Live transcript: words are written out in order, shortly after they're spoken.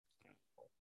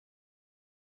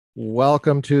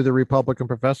Welcome to the Republican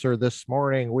Professor. This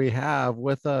morning we have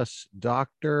with us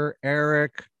Dr.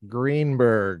 Arik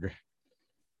Greenberg.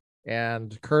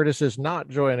 And Curtis is not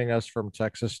joining us from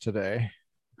Texas today.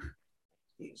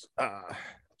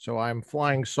 So I'm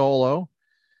flying solo,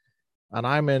 and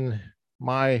I'm in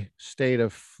my state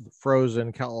of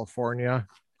frozen California.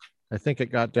 I think it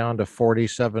got down to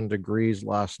 47 degrees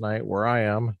last night where I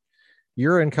am.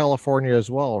 You're in California as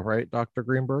well, right, Dr.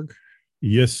 Greenberg?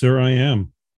 Yes, sir, I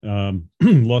am.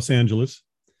 Los Angeles,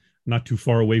 not too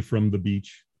far away from the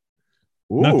beach.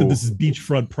 Not that Ooh. this is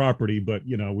beachfront property, but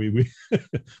we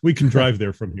we can drive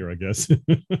there from here, I guess.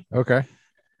 Okay.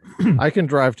 I can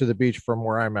drive to the beach from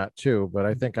where I'm at too, but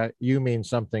I think you mean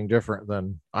something different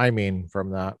than I mean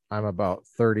from that. I'm about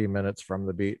 30 minutes from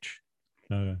the beach.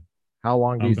 uh, How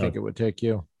long do I'm you think about it would take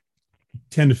you?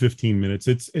 10 to 15 minutes.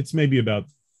 It's maybe about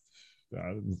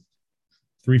uh,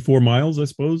 3-4 miles, I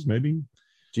suppose, maybe.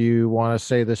 Do you want to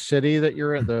say the city that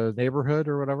you're in, the neighborhood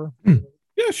or whatever?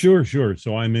 Yeah, sure.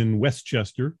 So I'm in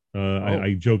Westchester. Oh,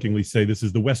 I jokingly say this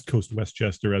is the West Coast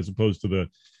Westchester, as opposed to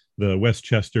the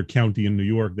Westchester County in New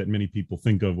York that many people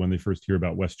think of when they first hear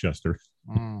about Westchester.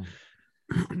 mm.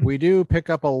 We do pick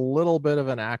up a little bit of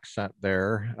an accent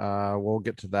there. We'll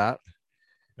get to that.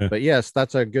 But yes,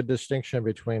 that's a good distinction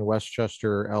between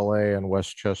Westchester, LA, and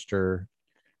Westchester,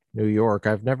 New York.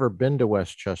 I've never been to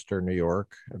Westchester, New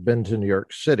York. I've been to New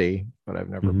York City, but I've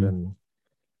never Mhm. been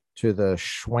to the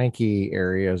schwanky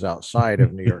areas outside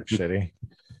of New York City.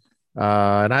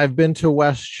 And I've been to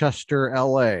Westchester,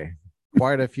 LA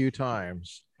quite a few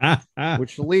times,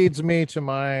 which leads me to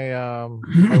my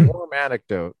warm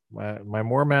anecdote. My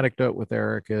warm anecdote with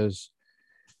Arik is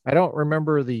I don't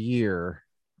remember the year.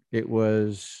 It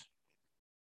was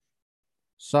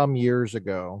some years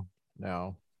ago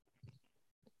now.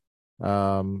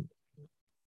 Um,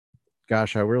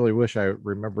 gosh, I really wish I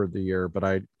remembered the year, but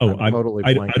Oh, I'm totally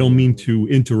I blanking don't it. mean to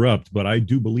interrupt, but I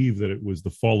do believe that it was the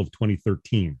fall of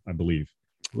 2013. I believe.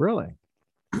 Really?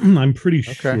 I'm pretty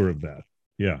Okay. sure of that.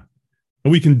 Yeah,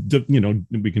 and we can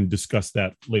discuss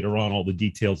that later on, all the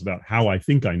details about how I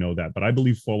think I know that, but I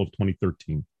believe fall of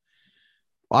 2013.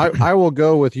 I will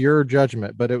go with your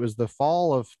judgment, but it was the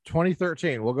fall of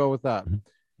 2013. We'll go with that.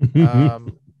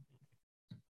 Um,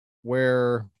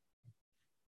 where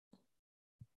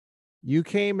you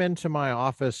came into my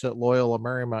office at Loyola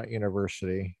Marymount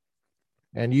University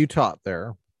and you taught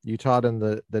there. You taught in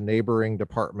the neighboring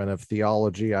department of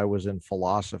theology. I was in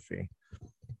philosophy.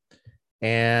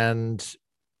 And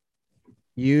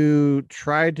you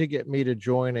tried to get me to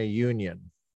join a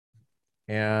union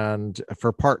and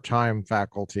for part-time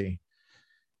faculty.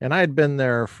 And I had been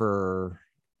there for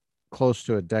close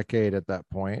to a decade at that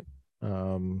point.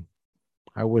 Um,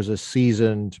 I was a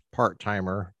seasoned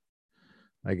part-timer,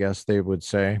 I guess they would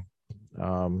say.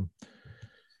 Um,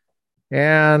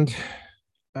 and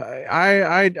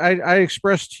I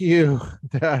expressed to you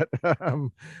that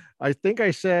I think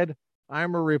I said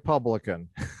I'm a Republican,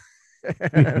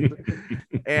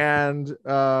 and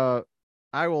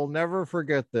I will never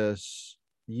forget this.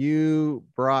 You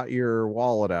brought your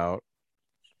wallet out,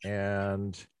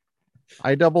 and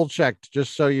I double checked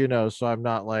just so you know, so I'm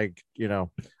not like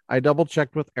I double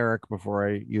checked with Arik before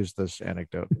I used this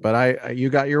anecdote. But you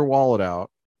got your wallet out,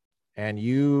 and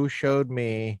you showed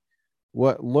me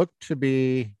what looked to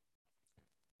be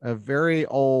a very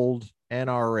old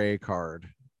NRA card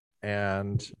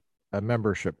and a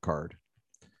membership card.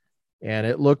 And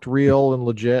it looked real and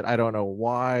legit. I don't know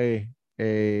why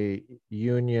a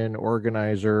union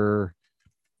organizer,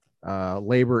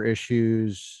 labor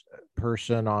issues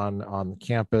person on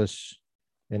campus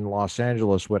in Los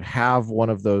Angeles would have one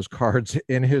of those cards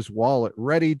in his wallet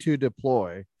ready to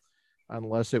deploy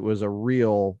unless it was a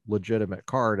real legitimate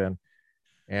card.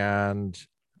 And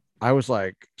I was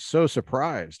like so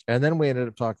surprised. And then we ended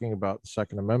up talking about the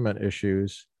Second Amendment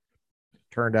issues.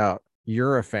 Turned out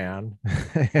you're a fan,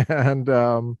 and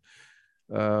um,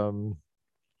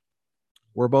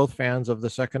 we're both fans of the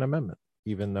Second Amendment,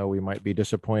 even though we might be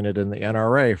disappointed in the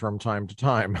NRA from time to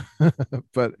time.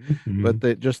 but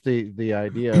Mhm. just the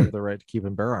idea of the right to keep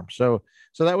and bear arms. So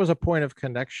that was a point of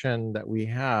connection that we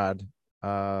had,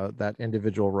 that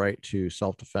individual right to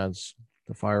self defense,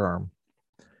 the firearm,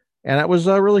 and that was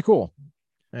really cool.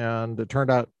 And it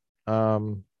turned out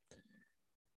um,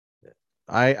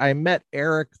 I met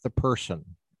Arik the person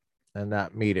in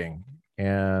that meeting,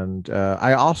 and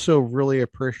I also really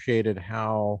appreciated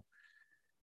how,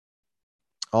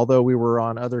 although we were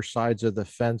on other sides of the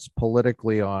fence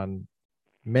politically on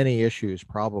many issues,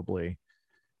 probably,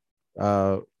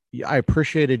 uh, I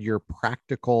appreciated your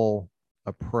practical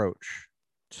approach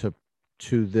to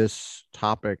to this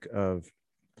topic of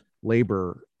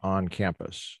labor on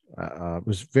campus.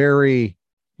 Was very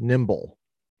nimble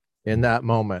in that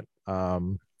moment.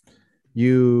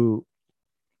 You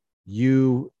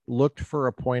you looked for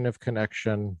a point of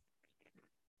connection,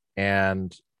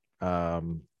 and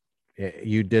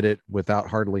you did it without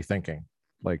hardly thinking.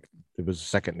 Like it was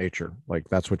second nature. Like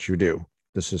that's what you do.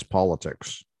 This is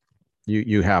politics.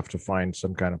 You have to find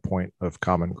some kind of point of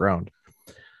common ground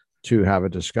to have a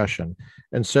discussion.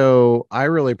 And so I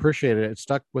really appreciate it. It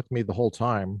stuck with me the whole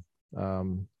time,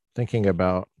 thinking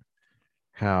about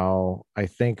how I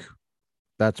think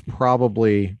that's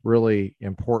probably really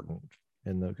important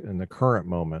in the current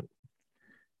moment.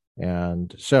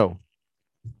 And so,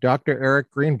 Dr. Arik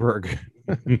Greenberg,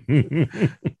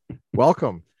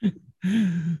 welcome.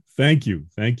 Thank you,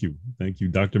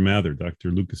 Dr. Mather, Dr.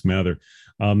 Lucas Mather.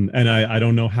 And I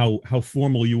don't know how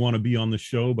formal you want to be on the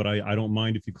show, but I don't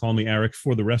mind if you call me Arik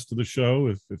for the rest of the show.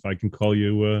 If I can call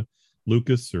you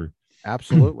Lucas or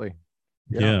absolutely.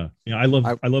 Yeah. I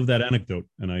love that anecdote,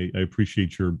 and I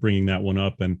appreciate your bringing that one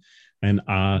up. And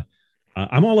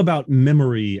I'm all about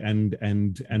memory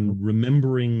and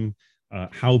remembering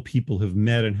how people have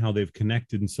met and how they've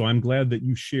connected. And so I'm glad that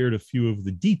you shared a few of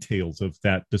the details of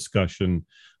that discussion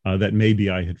that maybe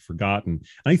I had forgotten.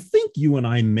 And I think you and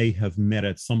I may have met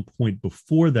at some point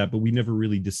before that, but we never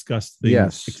really discussed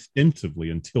things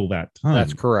extensively until that time.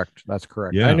 That's correct.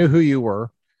 Yeah. I knew who you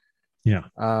were. Yeah.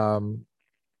 Are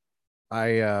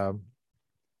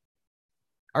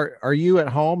you at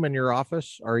home in your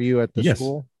office? Are you at the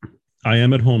school? I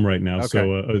am at home right now.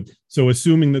 Okay. So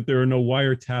assuming that there are no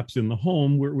wiretaps in the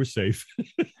home, we're safe.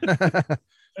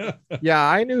 Yeah,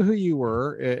 I knew who you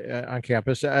were on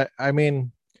campus. I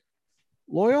mean,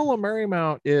 Loyola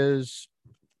Marymount is.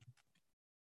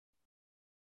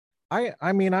 I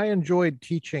enjoyed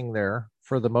teaching there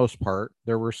for the most part.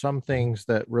 There were some things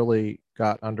that really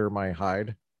got under my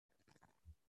hide.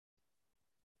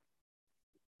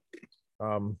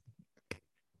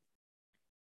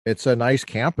 It's a nice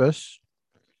campus.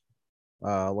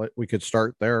 We could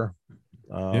start there.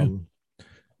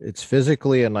 It's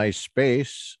physically a nice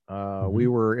space. We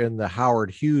were in the Howard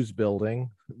Hughes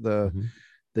building, the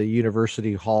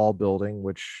University Hall building,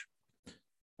 which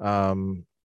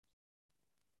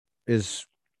is,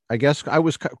 I guess, I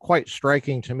was quite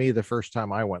striking to me the first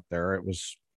time I went there. It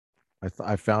was,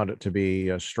 I found it to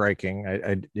be striking.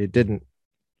 It didn't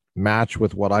match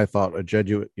with what I thought a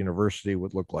Jesuit university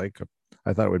would look like.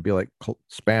 I thought it would be like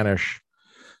Spanish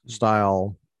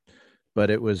style, but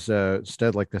it was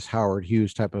instead like this Howard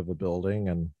Hughes type of a building.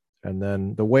 And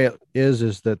then the way it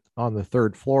is that on the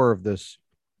third floor of this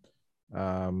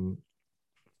Howard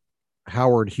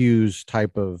Hughes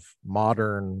type of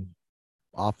modern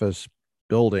office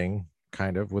building,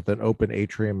 kind of with an open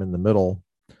atrium in the middle,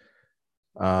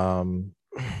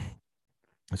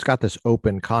 it's got this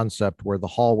open concept where the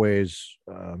hallways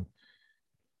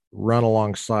run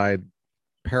alongside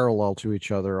parallel to each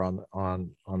other on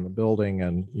the building,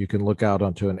 and you can look out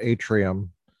onto an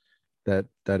atrium that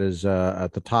is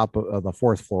at the top of the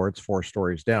fourth floor. It's 4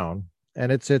 stories down,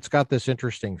 and it's got this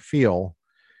interesting feel.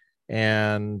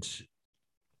 And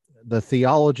the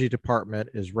theology department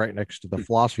is right next to the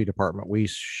philosophy department. We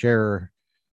share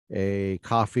a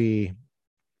coffee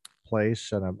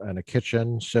place and a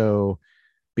kitchen. So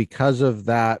because of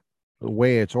that, the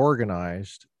way it's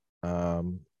organized,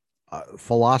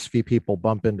 philosophy people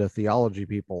bump into theology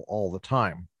people all the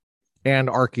time, and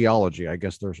archaeology. I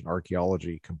guess there's an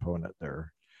archaeology component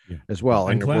there as well.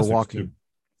 And we're walking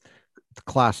the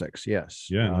classics. Yes.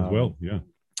 Yeah. As well. Yeah.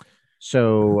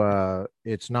 So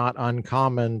it's not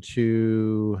uncommon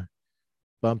to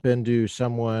bump into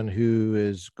someone who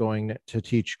is going to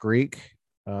teach Greek,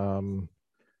 or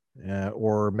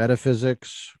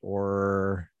metaphysics,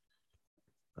 or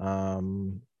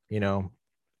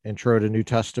Intro to New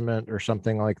Testament or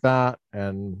something like that,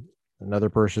 and another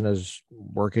person is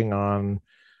working on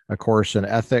a course in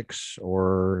ethics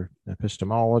or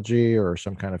epistemology or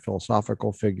some kind of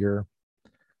philosophical figure,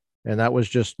 and that was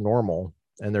just normal.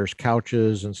 And there's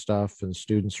couches and stuff, and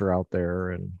students are out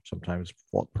there, and sometimes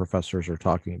professors are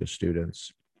talking to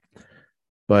students.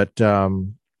 But now,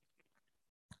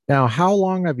 how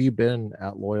long have you been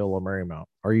at Loyola Marymount?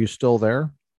 Are you still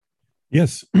there?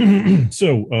 Yes.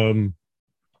 So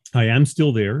I am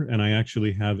still there, and I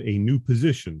actually have a new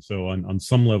position. So on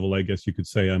some level, I guess you could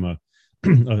say I'm a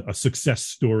success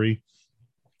story,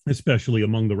 especially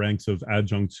among the ranks of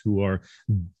adjuncts who are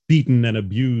beaten and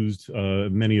abused,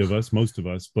 many of us, most of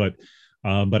us. But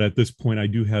at this point, I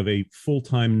do have a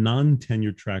full-time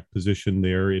non-tenure track position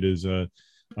there. It is a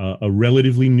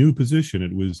relatively new position.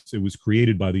 It was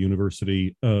created by the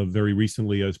university very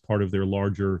recently as part of their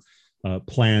larger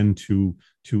plan to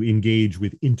engage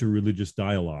with interreligious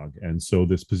dialogue. And so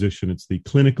this position, it's the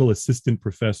clinical assistant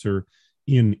professor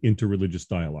in interreligious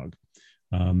dialogue.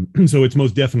 So it's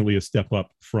most definitely a step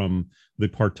up from the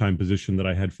part-time position that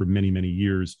I had for many, many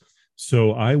years.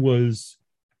 So I was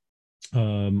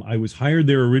hired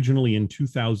there originally in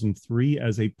 2003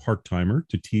 as a part-timer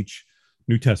to teach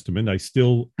New Testament. I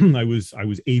was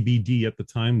ABD at the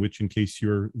time, which, in case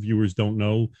your viewers don't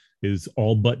know, is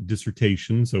all but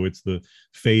dissertation. So it's the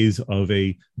phase of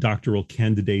a doctoral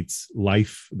candidate's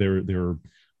life. The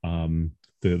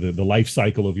life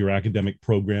cycle of your academic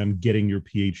program, getting your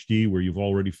Ph.D., where you've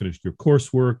already finished your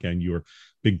coursework and your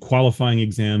big qualifying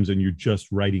exams, and you're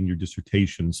just writing your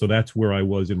dissertation. So that's where I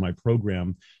was in my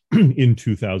program in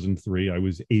 2003. I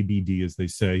was ABD, as they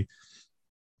say.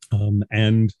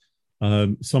 And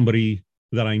somebody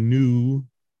that I knew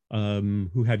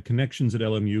who had connections at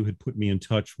LMU had put me in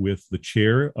touch with the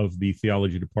chair of the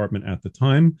theology department at the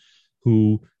time,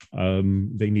 who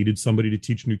they needed somebody to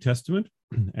teach New Testament.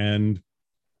 And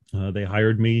they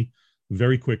hired me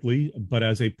very quickly, but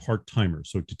as a part-timer,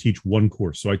 so to teach one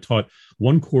course. So I taught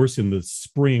one course in the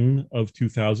spring of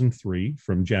 2003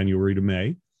 from January to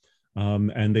May.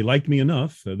 And they liked me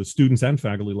enough, the students and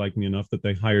faculty liked me enough, that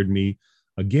they hired me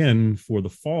again for the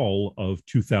fall of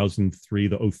 2003,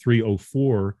 the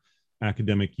 03-04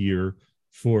 academic year,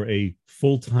 for a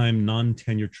full-time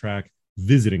non-tenure track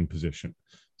visiting position.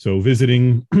 So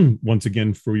visiting, once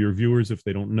again, for your viewers, if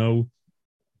they don't know,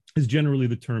 is generally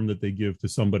the term that they give to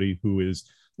somebody who is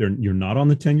there. You're not on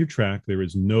the tenure track. There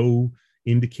is no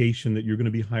indication that you're going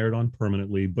to be hired on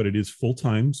permanently, but it is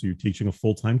full-time. So you're teaching a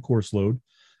full-time course load,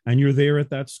 and you're there at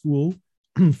that school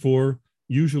for,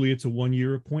 usually it's a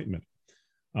one-year appointment.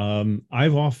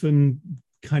 I've often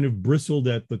kind of bristled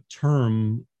at the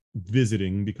term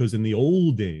visiting, because in the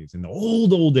old days, in the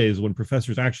old days, when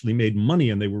professors actually made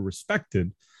money and they were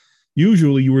respected,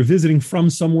 usually you were visiting from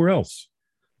somewhere else.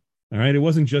 All right. It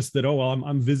wasn't just that,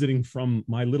 I'm visiting from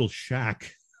my little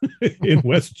shack in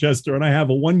Westchester and I have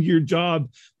a one-year job.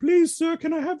 Please, sir,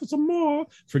 can I have some more?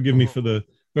 Forgive me for the,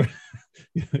 right.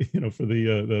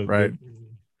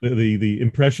 The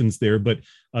impressions there. But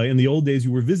in the old days,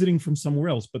 you were visiting from somewhere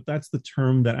else. But that's the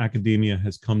term that academia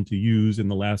has come to use in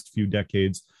the last few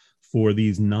decades for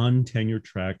these non-tenure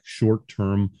track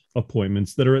short-term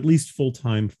appointments that are at least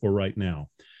full-time for right now.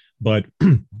 But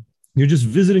you're just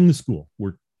visiting the school.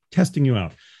 We're testing you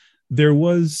out.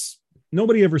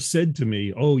 Nobody ever said to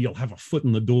me, "Oh, you'll have a foot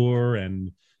in the door,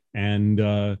 and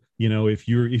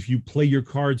if you play your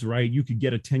cards right, you could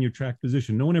get a tenure track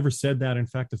position." No one ever said that. In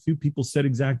fact, a few people said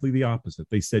exactly the opposite.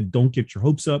 They said, "Don't get your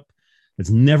hopes up. It's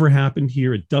never happened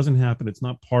here. It doesn't happen. It's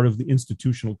not part of the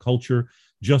institutional culture.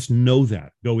 Just know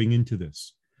that going into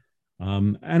this."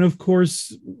 And of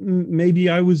course, maybe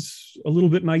I was a little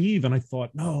bit naive and I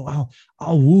thought, no,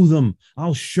 I'll woo them.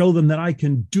 I'll show them that I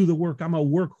can do the work. I'm a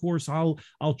workhorse.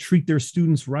 I'll treat their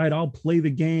students right. I'll play the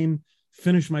game,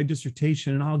 finish my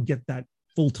dissertation, and I'll get that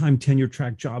full-time tenure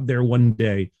track job there one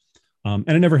day. And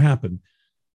it never happened.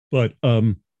 But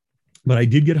I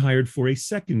did get hired for a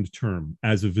second term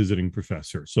as a visiting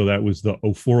professor. So that was the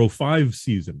 04-05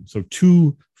 season. So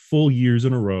 2 full years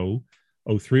in a row,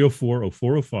 03-04,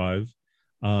 04-05.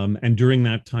 And during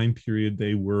that time period,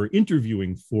 they were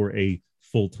interviewing for a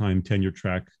full-time tenure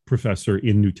track professor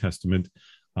in New Testament.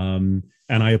 And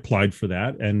I applied for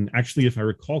that. And actually, if I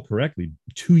recall correctly,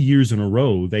 2 years in a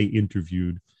row, they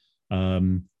interviewed.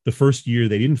 The first year,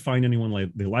 they didn't find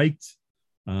anyone they liked.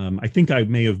 I think I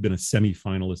may have been a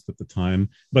semi-finalist at the time,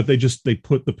 but they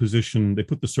put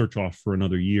the search off for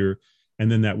another year.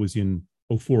 And then that was in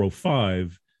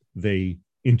 04-05. They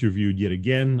interviewed yet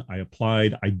again. I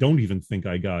applied. I don't even think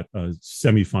I got a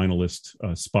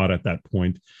semi-finalist spot at that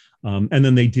point. And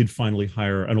then they did finally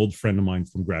hire an old friend of mine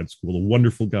from grad school, a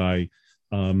wonderful guy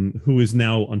who is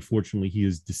now, unfortunately, he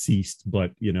is deceased,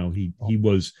 but he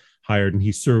was hired and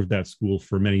he served that school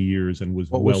for many years and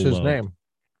was What well was his loved. name?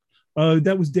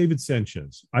 That was David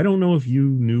Sanchez. I don't know if you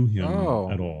knew him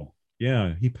at all.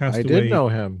 Yeah, he passed away. I did know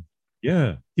him.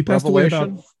 Yeah, he passed away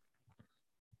about...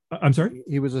 I'm sorry?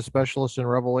 He was a specialist in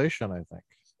Revelation, I think.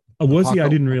 Was he? I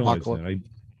didn't realize that.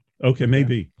 Okay,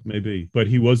 maybe. But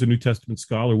he was a New Testament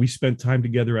scholar. We spent time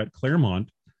together at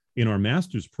Claremont in our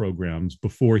master's programs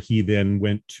before he then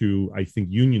went to, I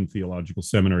think, Union Theological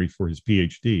Seminary for his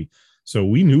Ph.D. So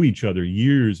we knew each other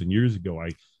years and years ago.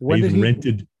 When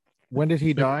did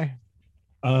he die?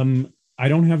 I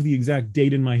don't have the exact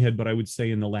date in my head, but I would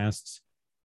say in the last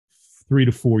 3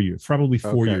 to 4 years, probably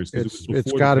 4 years.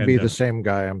 It's got to be the same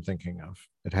guy I'm thinking of.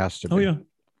 It has to be. Oh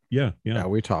yeah. Yeah,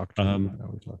 we talked.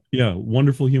 Yeah,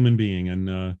 wonderful human being,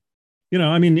 and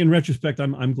I mean, in retrospect,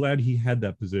 I'm glad he had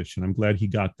that position. I'm glad he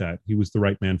got that. He was the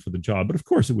right man for the job. But of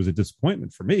course, it was a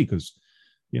disappointment for me because,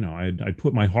 I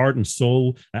put my heart and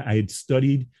soul. I had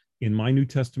studied in my New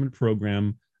Testament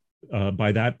program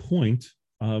by that point,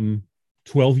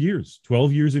 12 years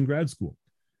in grad school,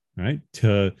 right?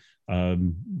 To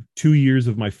 2 years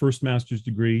of my first master's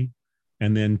degree,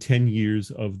 and then 10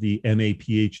 years of the MA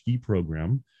Ph.D.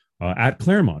 program at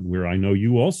Claremont, where I know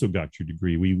you also got your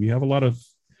degree. We have a lot of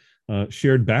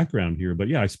shared background here, but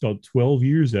yeah, I spent 12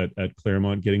 years at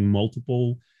Claremont, getting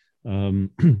multiple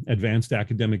advanced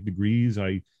academic degrees.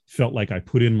 I felt like I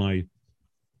put in my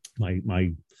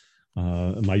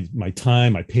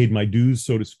time. I paid my dues,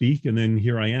 so to speak, and then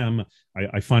here I am.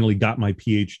 I finally got my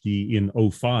PhD in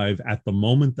 '05 at the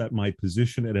moment that my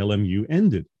position at LMU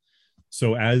ended.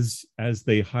 So as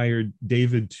they hired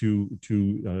David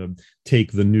to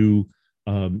take the new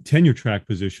tenure track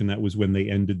position, that was when they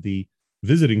ended the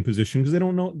visiting position, because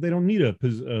they don't need a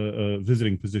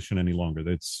visiting position any longer.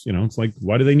 That's it's like,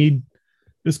 why do they need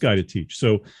this guy to teach?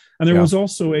 So, and there was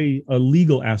also a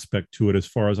legal aspect to it, as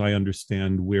far as I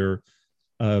understand, where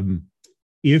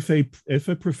if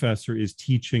a professor is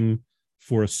teaching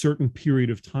for a certain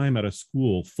period of time at a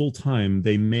school full time,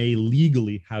 they may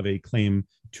legally have a claim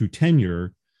to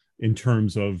tenure, in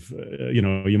terms of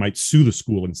you might sue the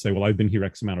school and say, well, I've been here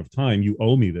X amount of time, you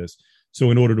owe me this. So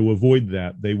in order to avoid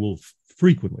that, they will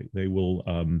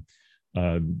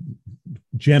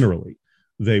generally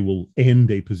they will end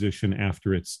a position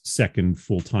after its second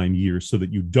full-time year, so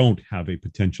that you don't have a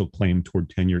potential claim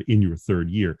toward tenure in your third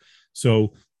year.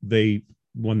 So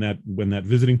when that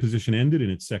visiting position ended in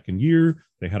its second year,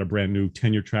 they had a brand new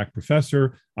tenure track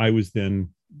professor. I was then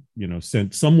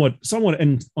sent somewhat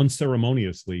and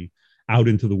unceremoniously out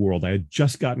into the world. I had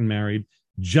just gotten married,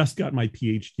 just got my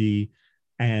PhD,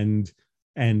 and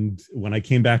when I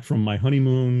came back from my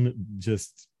honeymoon,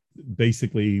 just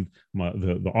basically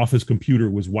the office computer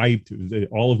was wiped.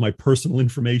 All of my personal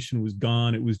information was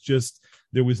gone. It was just,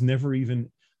 there was never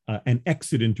even an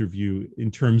exit interview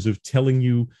in terms of telling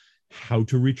you how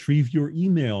to retrieve your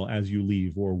email as you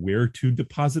leave, or where to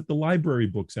deposit the library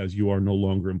books as you are no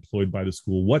longer employed by the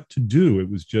school, what to do. It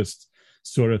was just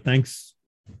sort of thanks,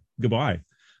 goodbye.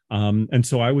 And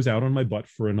so I was out on my butt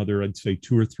for another, I'd say,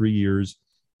 2 or 3 years,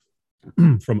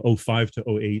 from '05 to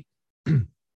 '08,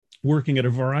 working at a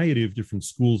variety of different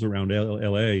schools around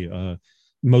LA,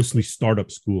 mostly startup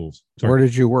schools. Sorry. Where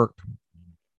did you work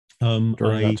during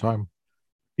that time?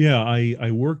 Yeah,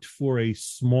 I worked for a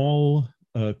small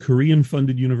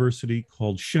Korean-funded university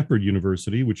called Shepherd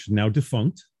University, which is now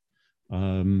defunct.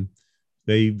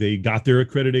 They got their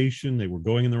accreditation. They were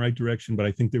going in the right direction, but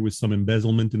I think there was some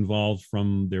embezzlement involved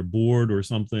from their board or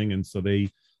something, and so they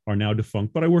are now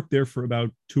defunct. But I worked there for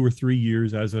about 2 or 3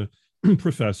 years as a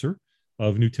professor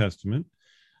of New Testament.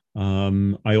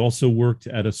 I also worked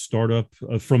at a startup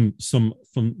from some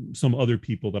other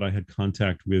people that I had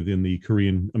contact with in the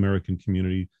Korean American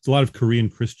community. It's a lot of Korean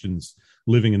Christians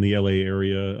living in the LA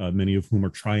area, many of whom are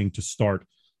trying to start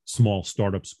small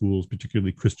startup schools,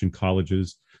 particularly Christian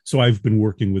colleges. So I've been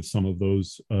working with some of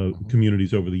those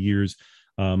communities over the years.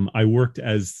 I worked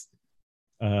as,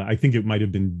 I think it might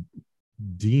have been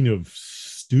dean of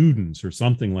students or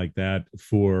something like that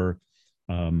for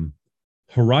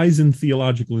Horizon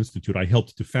Theological Institute. I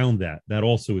helped to found that. That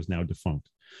also is now defunct.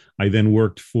 I then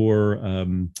worked for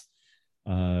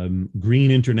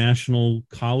Green International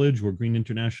College or Green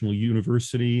International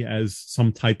University as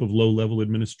some type of low-level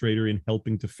administrator in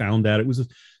helping to found that. It was a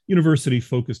university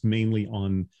focused mainly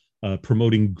on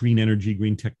promoting green energy,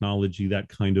 green technology, that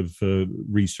kind of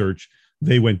research.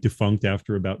 They went defunct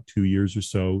after about 2 years or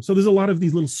so. So there's a lot of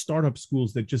these little startup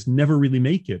schools that just never really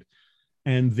make it.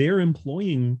 And they're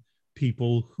employing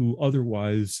people who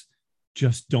otherwise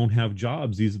just don't have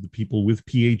jobs. These are the people with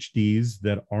PhDs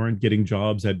that aren't getting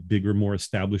jobs at bigger, more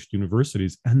established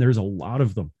universities. And there's a lot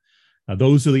of them.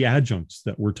 Those are the adjuncts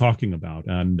that we're talking about.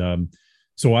 And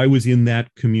so I was in that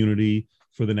community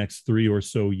for the next 3 or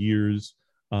so years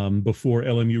before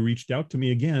LMU reached out to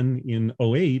me again in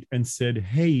 '08 and said,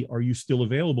 hey, are you still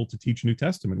available to teach New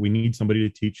Testament? We need somebody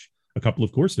to teach a couple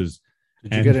of courses.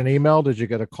 Did you get an email? Did you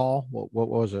get a call? What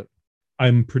was it?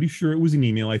 I'm pretty sure it was an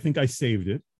email. I think I saved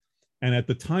it. And at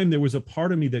the time, there was a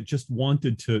part of me that just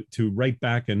wanted to write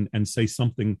back and say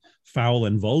something foul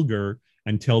and vulgar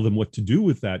and tell them what to do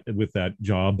with that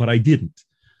job, but I didn't.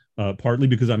 Partly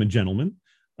because I'm a gentleman,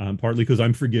 partly because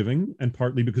I'm forgiving, and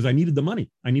partly because I needed the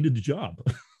money. I needed the job.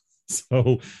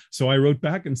 So I wrote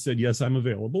back and said, yes, I'm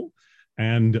available.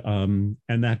 And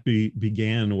that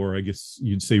began, or I guess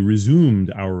you'd say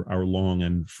resumed, our long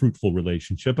and fruitful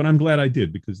relationship. And I'm glad I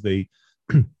did, because they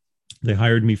They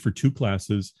hired me for 2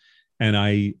 classes, and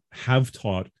I have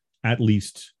taught at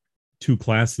least 2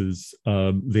 classes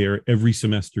there every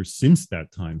semester since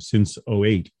that time, since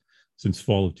 '08, since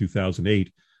fall of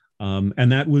 2008.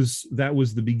 And that was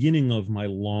the beginning of my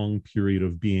long period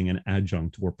of being an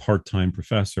adjunct or part-time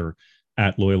professor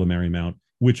at Loyola Marymount,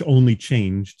 which only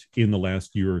changed in the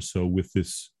last year or so with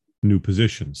this new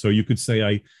position. So you could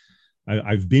say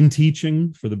I've been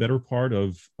teaching for the better part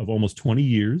of almost 20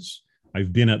 years.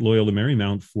 I've been at Loyola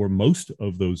Marymount for most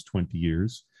of those 20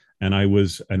 years, and I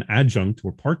was an adjunct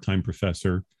or part-time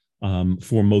professor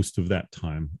for most of that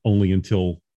time, only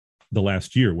until the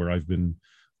last year where I've been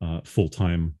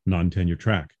full-time non-tenure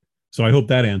track. So I hope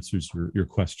that answers your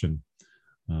question.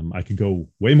 I could go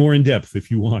way more in depth if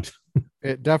you want.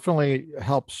 It definitely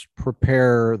helps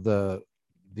prepare the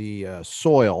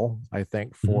soil, I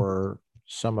think, for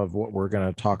some of what we're going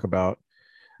to talk about.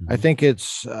 I think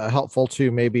it's helpful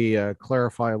to maybe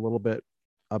clarify a little bit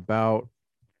about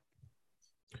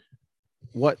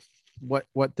what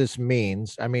this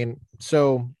means. I mean,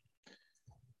 so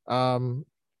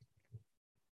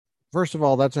first of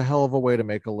all, that's a hell of a way to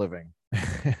make a living.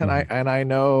 And I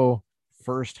know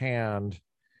firsthand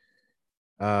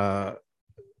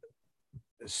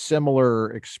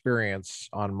similar experience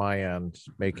on my end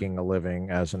making a living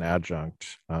as an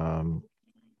adjunct.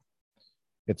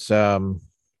 It's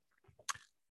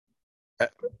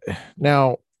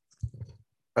now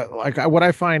like what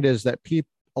I find is that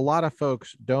a lot of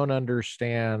folks don't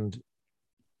understand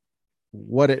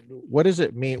what does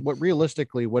it mean, what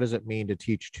does it mean to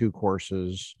teach 2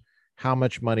 courses? How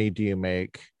much money do you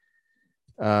make?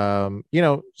 So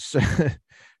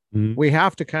we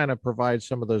have to kind of provide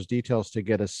some of those details to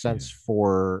get a sense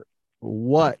for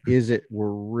what is it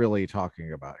we're really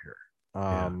talking about here.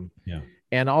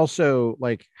 And also,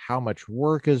 like, how much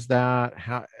work is that?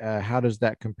 How does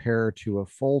that compare to a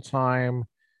full-time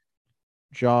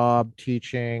job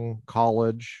teaching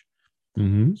college?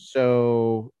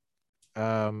 So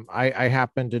I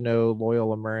happen to know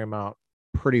Loyola Marymount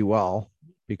pretty well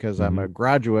because I'm a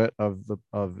graduate of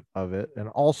it, and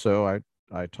also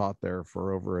I taught there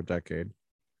for over a decade.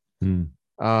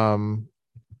 I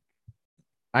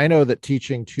know that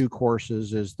teaching 2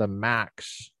 courses is the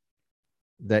max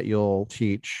that you'll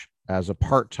teach as a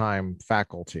part-time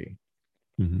faculty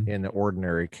in the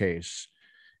ordinary case.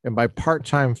 And by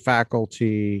part-time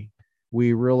faculty,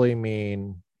 we really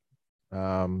mean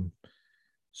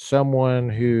someone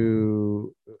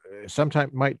who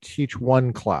sometimes might teach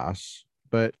 1 class,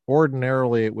 but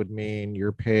ordinarily it would mean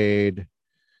you're paid.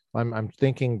 I'm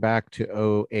thinking back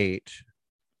to '08.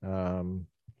 Do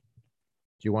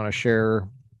you want to share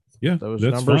those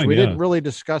numbers? Fine, we didn't really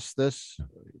discuss the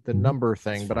number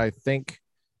thing, but I think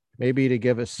maybe to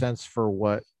give a sense for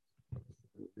what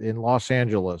in Los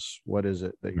Angeles, what is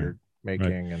it that you're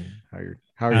making and how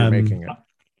you're making it?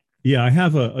 Yeah, I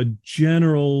have a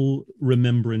general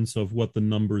remembrance of what the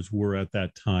numbers were at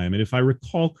that time. And if I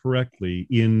recall correctly,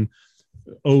 in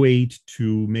 '08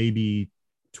 to maybe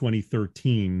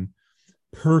 2013,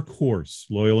 per course,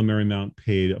 Loyola Marymount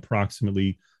paid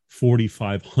approximately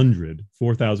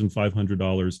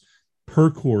 $4,500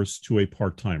 per course to a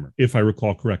part-timer, if I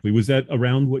recall correctly. Was that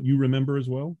around what you remember as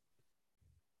well?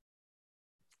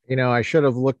 I should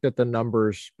have looked at the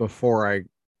numbers before I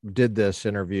did this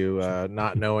interview,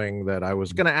 not knowing that I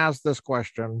was going to ask this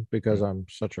question because I'm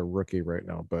such a rookie right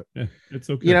now. But it's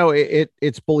okay.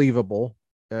 It's believable.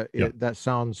 That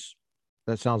sounds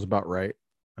about right.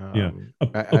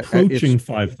 Approaching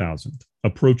 5,000.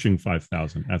 Approaching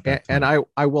 5,000 at that time. And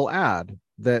I will add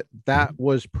that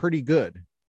was pretty good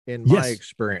in my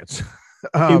experience.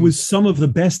 It was some of the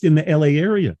best in the LA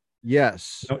area.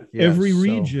 Yes. Every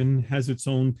region has its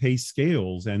own pay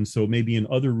scales. And so maybe in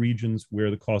other regions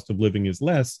where the cost of living is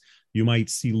less, you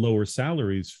might see lower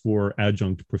salaries for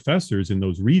adjunct professors in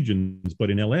those regions.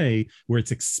 But in LA, where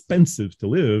it's expensive to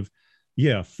live,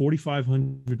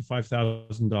 $4,500 to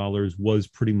 $5,000 was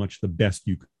pretty much the best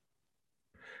you could.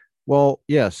 Well,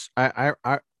 yes,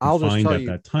 I'll just tell you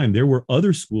at that time there were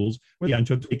other schools where the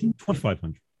adjunct taking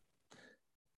 $2,500.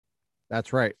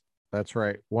 That's right.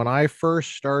 When I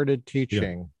first started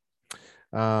teaching,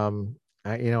 I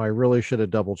really should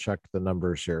have double checked the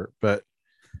numbers here, but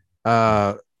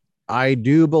I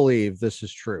do believe this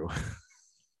is true.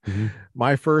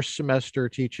 My first semester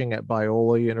teaching at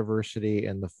Loyola University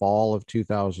in the fall of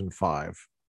 2005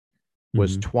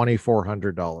 was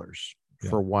 $2,400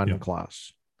 for one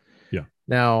class.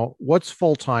 Now, what's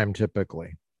full-time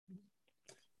typically?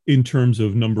 In terms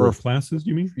of number of classes,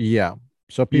 you mean? Yeah.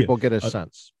 So people get a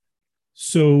sense.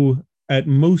 So at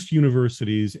most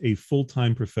universities, a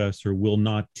full-time professor will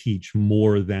not teach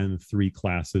more than 3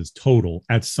 classes total.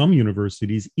 At some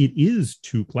universities, it is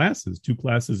 2 classes. 2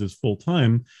 classes is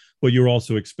full-time, but you're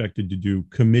also expected to do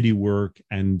committee work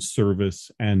and service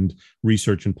and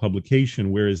research and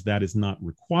publication, whereas that is not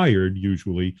required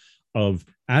usually of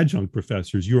adjunct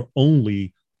professors. You're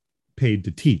only paid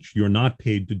to teach. You're not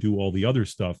paid to do all the other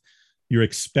stuff. You're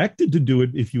expected to do it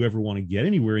if you ever want to get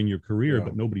anywhere in your career,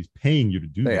 but nobody's paying you to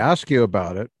do that. They ask you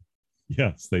about it.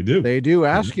 Yes, they do. They do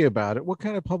ask you about it. What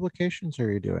kind of publications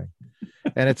are you doing?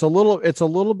 And it's a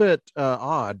little bit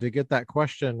odd to get that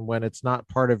question when it's not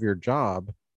part of your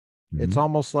job. Mm-hmm. It's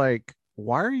almost like,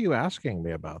 why are you asking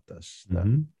me about this?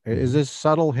 Mm-hmm. Is this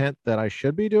subtle hint that I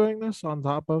should be doing this on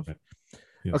top of?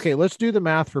 Yes. Okay, let's do the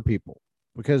math for people.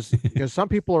 Because some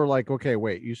people are like, okay,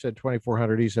 wait, you said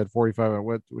 2,400, he said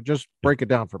 4,500. Just break it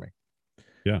down for me.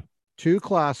 Yeah. 2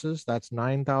 classes, that's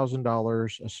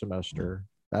 $9,000 a semester.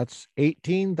 That's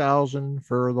 $18,000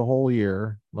 for the whole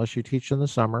year, unless you teach in the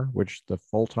summer, which the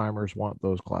full-timers want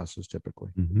those classes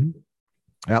typically. Mm-hmm.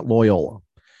 At Loyola.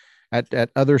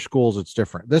 At other schools, it's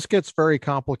different. This gets very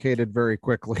complicated very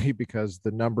quickly because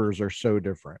the numbers are so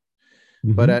different.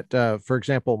 Mm-hmm. But at, for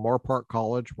example, Moore Park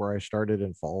College, where I started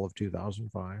in fall of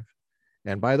 2005.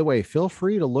 And by the way, feel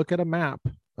free to look at a map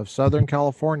of Southern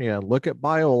California and look at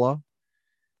Biola.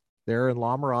 They're in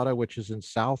La Mirada, which is in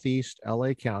southeast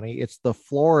LA County. It's the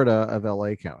Florida of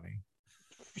LA County.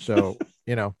 So,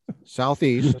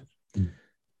 southeast.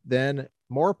 Then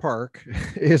Moore Park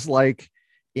is like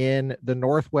in the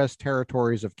Northwest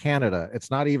Territories of Canada.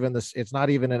 It's not even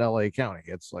in LA County.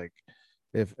 It's like,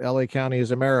 if LA County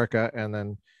is America and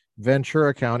then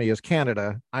Ventura County is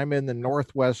Canada, I'm in the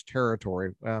Northwest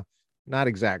Territory. Well, not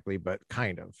exactly, but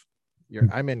kind of.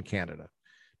 I'm in Canada,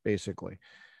 basically.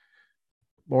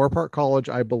 Moore Park College,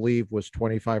 I believe, was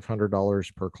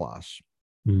 $2,500 per class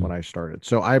when I started.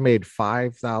 So I made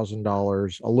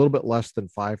 $5,000, a little bit less than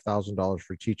 $5,000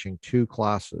 for teaching 2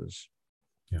 classes.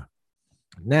 Yeah.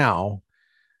 Now,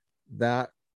 that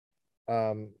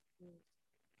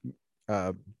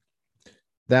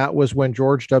that was when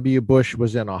George W. Bush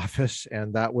was in office,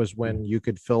 and that was when you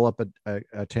could fill up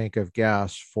a tank of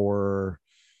gas for,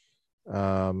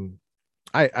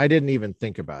 I didn't even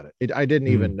think about it. I didn't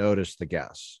even notice the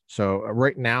gas. So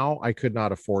right now I could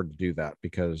not afford to do that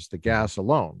because the gas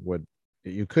alone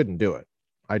you couldn't do it.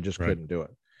 I just couldn't do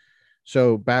it.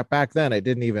 So back then it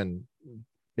didn't even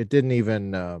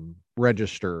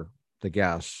register the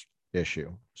gas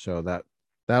issue. So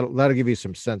that'll give you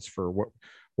some sense for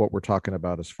what we're talking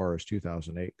about as far as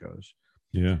 2008 goes.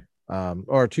 Yeah.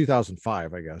 Or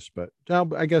 2005, I guess. But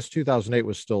I guess 2008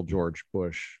 was still George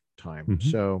Bush time. Mm-hmm.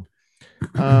 So,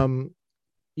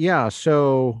 yeah.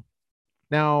 So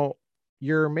now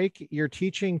you're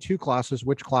teaching 2 classes.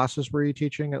 Which classes were you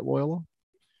teaching at Loyola?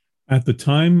 At the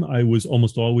time, I was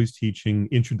almost always teaching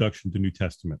Introduction to New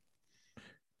Testament.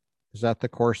 Is that the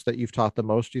course that you've taught the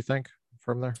most, you think,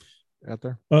 from there? Out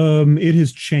there? It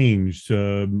has changed,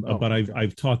 but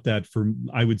I've taught that for,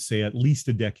 I would say, at least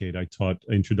a decade. I taught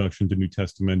Introduction to New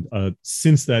Testament.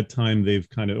 Since that time, they've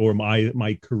kind of, or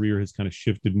my career has kind of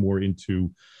shifted more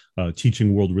into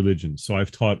teaching world religions. So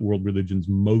I've taught world religions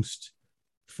most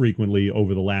frequently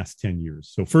over the last 10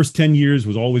 years. So first 10 years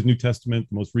was always New Testament.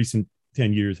 The most recent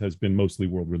 10 years has been mostly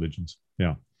world religions.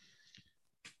 Yeah.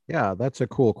 Yeah, that's a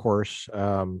cool course.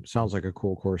 Sounds like a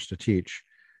cool course to teach.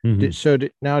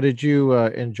 Mm-hmm. Did you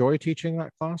enjoy teaching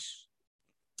that class?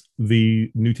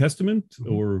 The New Testament,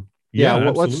 or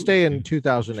let's stay in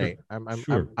 2008.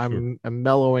 Sure. I'm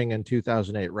mellowing in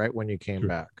 2008, right when you came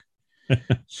back.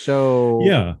 So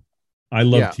yeah, I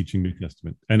love teaching New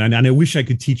Testament, and I wish I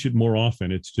could teach it more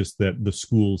often. It's just that the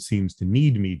school seems to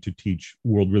need me to teach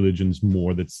world religions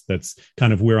more. That's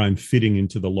kind of where I'm fitting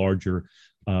into the larger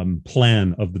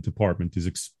plan of the department,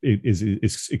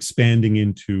 is expanding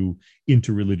into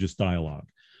interreligious dialogue,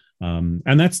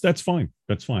 and that's fine.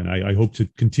 That's fine. I hope to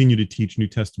continue to teach New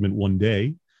Testament one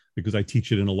day because I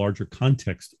teach it in a larger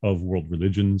context of world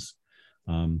religions.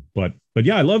 But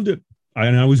yeah, I loved it,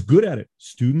 and I was good at it.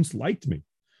 Students liked me.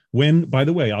 When, by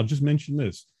the way, I'll just mention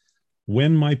this.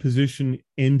 When my position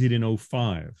ended in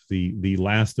 2005, the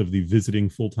last of the visiting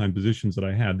full-time positions that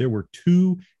I had, there were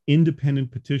 2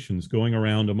 independent petitions going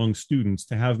around among students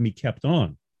to have me kept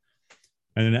on.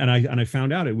 And I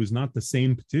found out it was not the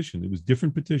same petition. It was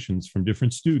different petitions from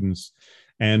different students.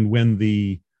 And when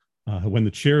the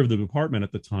chair of the department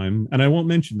at the time, and I won't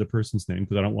mention the person's name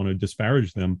because I don't want to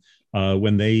disparage them,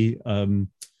 when they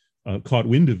caught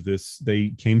wind of this, they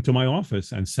came to my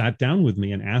office and sat down with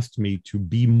me and asked me to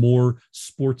be more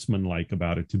sportsmanlike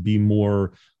about it, to be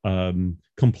more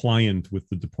compliant with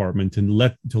the department, and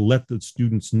let the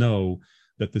students know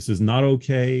that this is not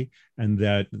okay, and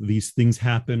that these things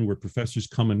happen where professors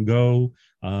come and go,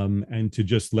 and to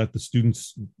just let the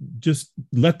students, just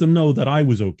let them know that I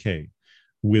was okay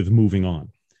with moving on.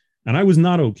 And I was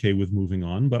not okay with moving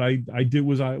on, but I did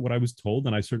what I was told,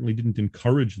 and I certainly didn't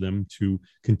encourage them to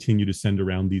continue to send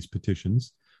around these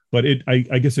petitions. But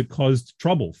I guess it caused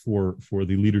trouble for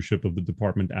the leadership of the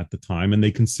department at the time, and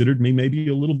they considered me maybe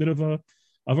a little bit of a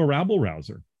rabble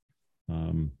rouser,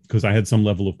 because I had some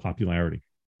level of popularity.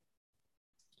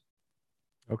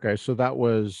 Okay, so that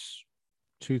was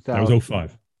 2000. That was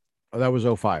 2005. Oh, that was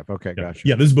 2005. Okay, Yeah. gotcha.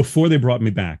 Yeah, this is before they brought me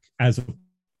back as a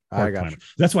I part-timer. got you.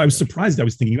 That's why I was surprised. I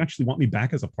was thinking, you actually want me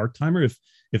back as a part-timer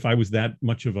if I was that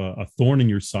much of a thorn in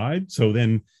your side? So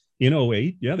then in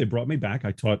 2008, yeah, they brought me back.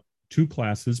 I taught 2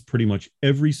 classes pretty much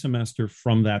every semester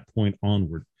from that point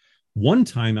onward. One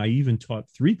time I even taught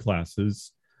 3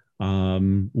 classes,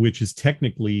 which is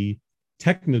technically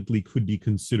could be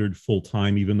considered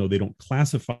full-time, even though they don't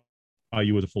classify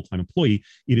you as a full-time employee.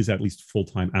 It is at least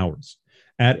full-time hours.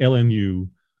 At LMU,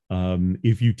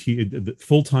 if you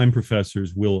full-time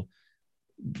professors will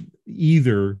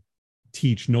either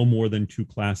teach no more than 2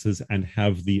 classes and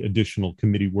have the additional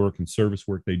committee work and service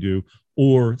work they do,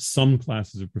 or some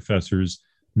classes of professors,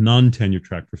 non-tenure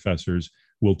track professors,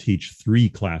 will teach 3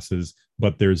 classes,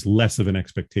 but there's less of an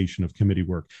expectation of committee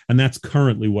work. And that's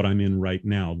currently what I'm in right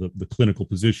now. The clinical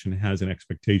position has an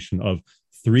expectation of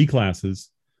 3 classes,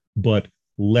 but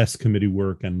less committee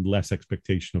work and less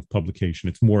expectation of publication.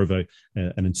 It's more of an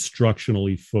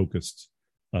instructionally focused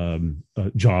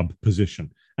job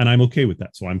position. And I'm okay with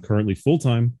that. So I'm currently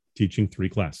full-time teaching 3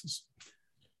 classes.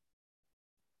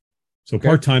 So okay.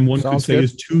 Part-time, one could say,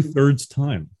 is 2/3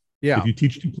 time. Yeah. If you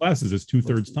teach 2 classes, it's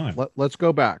 2/3 time. Let's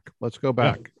go back. Let's go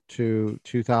back to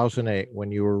 2008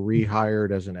 when you were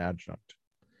rehired as an adjunct.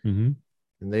 Mm-hmm.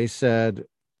 And they said,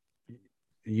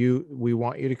 we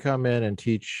want you to come in and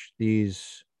teach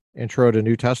these Intro to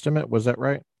New Testament. Was that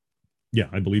right? Yeah,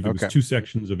 I believe it was 2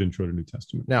 sections of Intro to New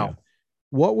Testament. Now,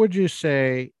 what would you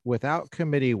say, without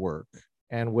committee work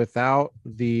and without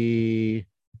the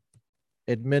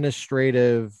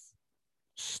administrative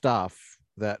stuff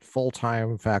that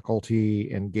full-time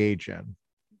faculty engage in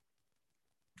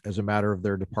as a matter of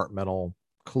their departmental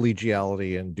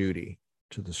collegiality and duty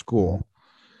to the school,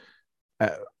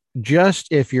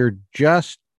 if you're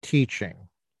just teaching,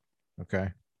 okay,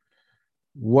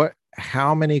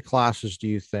 how many classes do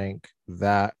you think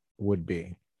that would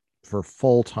be for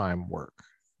full-time work?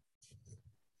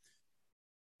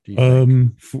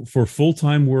 For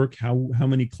full-time work, how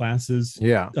many classes?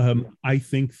 Yeah. I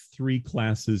think 3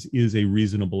 classes is a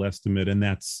reasonable estimate, and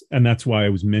that's why I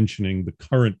was mentioning the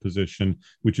current position,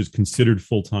 which is considered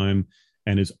full-time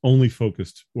and is only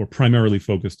focused or primarily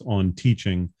focused on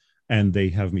teaching, and they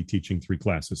have me teaching 3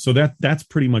 classes. So that's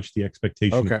pretty much the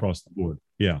expectation across the board.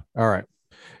 Yeah. All right.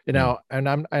 And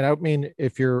I don't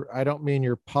mean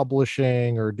you're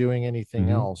publishing or doing anything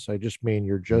else. I just mean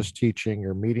you're just teaching,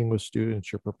 you're meeting with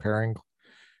students, you're preparing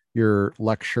your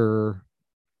lecture.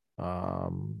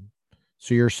 So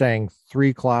you're saying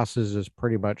 3 classes is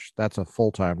pretty much, that's a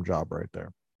full-time job right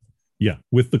there. Yeah.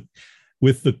 With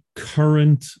the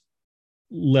current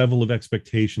level of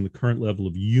expectation, the current level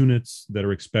of units that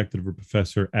are expected of a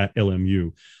professor at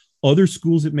LMU, other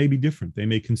schools, it may be different. They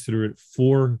may consider it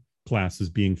 4 classes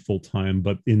being full-time,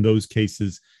 but in those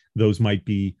cases, those might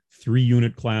be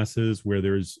 3-unit classes where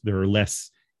there are less,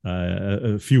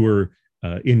 fewer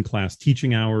in-class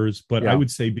teaching hours. But I would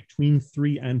say between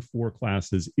 3 and 4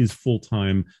 classes is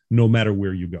full-time, no matter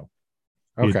where you go.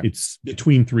 Okay. It's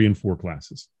between 3 and 4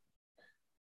 classes.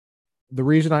 The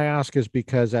reason I ask is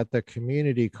because at the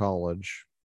community college,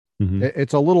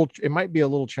 it might be a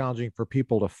little challenging for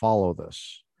people to follow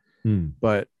this,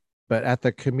 but at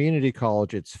the community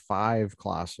college, it's 5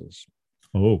 classes.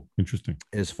 Oh, interesting.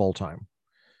 Is full-time.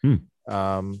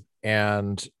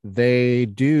 And they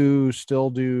still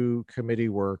do committee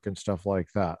work and stuff like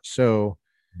that. So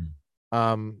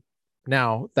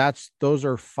now those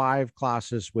are 5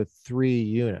 classes with 3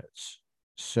 units.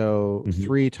 So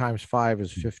 3 times 5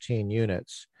 is 15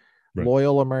 units. Right.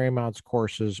 Loyola Marymount's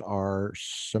courses are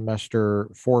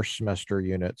 4 semester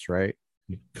units, right?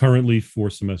 Currently 4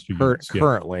 semester units.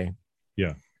 Currently.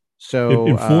 Yeah. So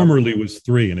it formerly was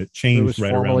 3, and it changed. It was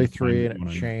right formerly around 3, and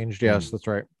it changed. Yes, that's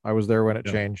right. I was there when it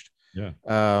changed. Yeah.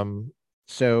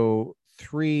 So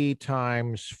 3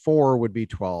 times 4 would be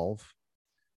 12.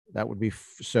 That would be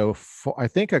I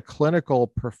think a clinical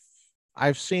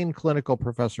I've seen clinical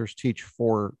professors teach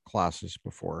 4 classes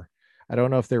before. I don't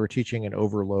know if they were teaching an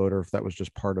overload or if that was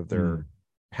just part of their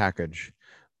package.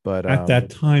 But at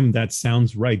that time, that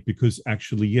sounds right, because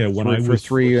actually, yeah, when I for was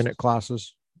 3 unit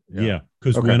classes. yeah,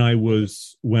 because Okay. when I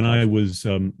was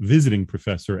visiting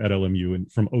professor at LMU,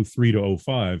 and from 03 to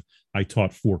 05, I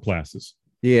taught 4 classes.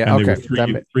 Yeah. And they Okay.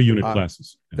 were 3 unit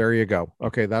classes. There you go.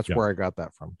 Okay, that's Yeah. where I got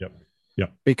that from. Yep.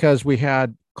 Yep. Because we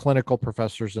had clinical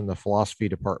professors in the philosophy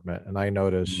department, and I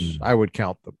noticed I would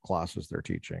count the classes they're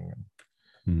teaching.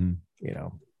 Mm-hmm. You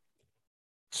know.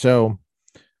 So,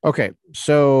 okay.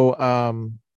 So,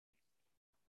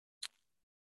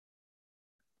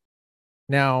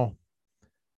 now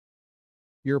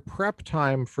your prep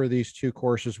time for these 2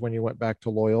 courses when you went back to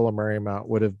Loyola Marymount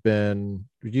would have been,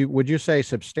 would you say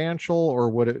substantial, or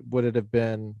would it have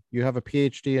been, you have a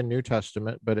PhD in New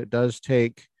Testament, but it does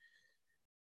take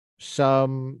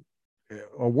some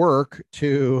work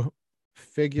to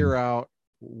figure out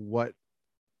what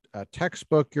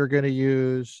textbook you're going to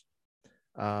use.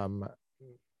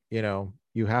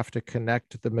 You have to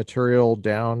connect the material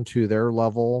down to their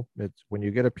level. It's when you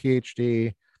get a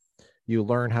PhD, you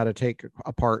learn how to take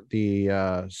apart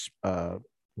the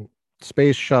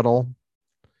space shuttle,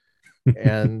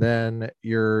 and then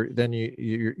you're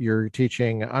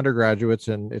teaching undergraduates,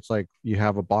 and it's like you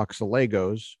have a box of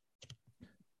Legos.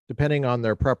 Depending on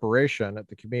their preparation at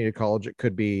the community college, it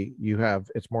could be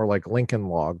it's more like Lincoln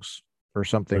Logs or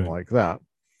something like that.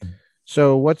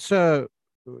 So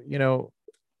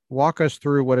walk us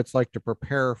through what it's like to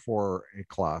prepare for a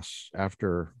class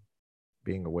after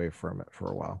being away from it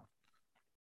for a while.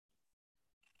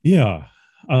 Yeah.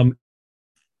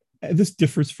 This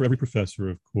differs for every professor,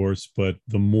 of course, but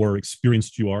the more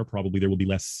experienced you are, probably there will be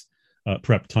less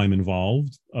prep time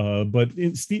involved. But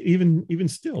even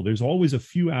still, there's always a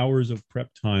few hours of prep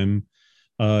time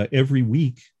every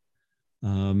week.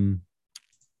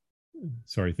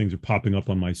 Sorry, things are popping up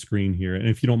on my screen here. And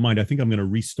if you don't mind, I think I'm going to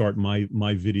restart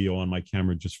my video on my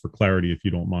camera just for clarity, if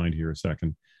you don't mind here a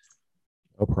second.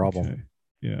 No problem. Okay.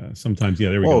 Yeah, sometimes, yeah,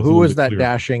 there we go. Oh, who was that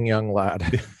dashing young lad?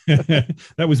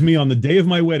 That was me on the day of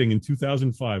my wedding in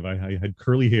 2005. I had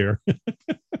curly hair.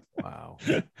 Wow.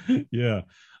 Yeah.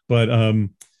 But I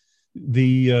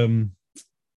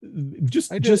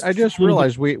just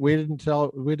realized we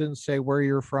didn't say where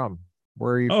you're from.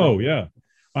 Where are you from? Oh, yeah.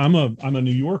 I'm a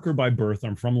New Yorker by birth.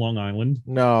 I'm from Long Island.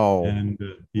 No. And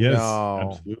yes,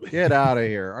 no. Absolutely. Get out of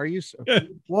here. Are you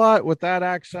what with that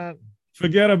accent?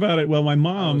 Forget about it. Well, my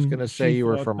mom, I was going to say you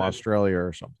were from Australia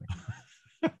or something.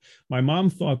 My mom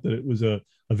thought that it was a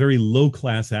very low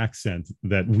class accent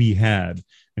that we had,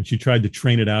 and she tried to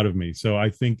train it out of me. So I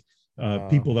think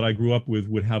people that I grew up with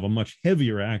would have a much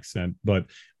heavier accent, but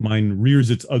mine rears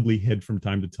its ugly head from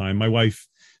time to time. My wife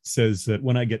says that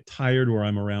when I get tired or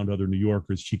I'm around other New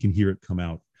Yorkers, she can hear it come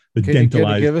out. Can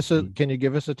you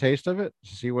give us a taste of it?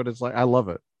 See what it's like. I love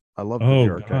it. I love the New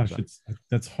York accent.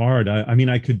 That's hard. I mean,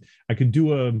 I could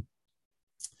do an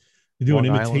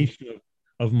imitation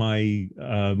of my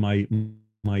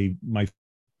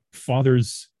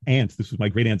father's aunt. This was my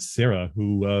great aunt Sarah,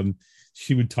 who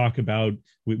she would talk about.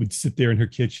 We would sit there in her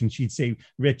kitchen. She'd say,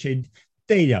 "Richard,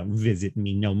 they don't visit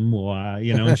me no more,"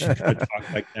 and she could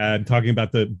talk like that, talking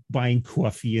about the buying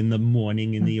coffee in the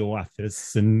morning in the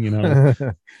office, and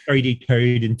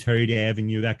 33rd and 3rd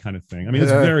Avenue, that kind of thing. I mean,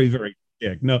 it's very, very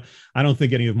thick. No, I don't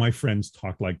think any of my friends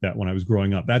talked like that when I was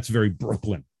growing up. That's very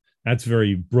Brooklyn. And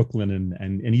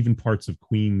even parts of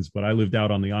Queens. But I lived out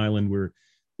on the island where it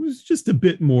was just a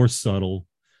bit more subtle.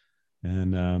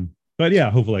 And but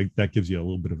yeah, hopefully that gives you a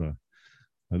little bit of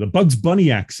the Bugs Bunny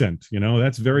accent.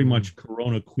 That's very much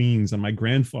Corona, Queens. And my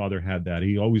grandfather had that.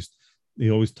 He always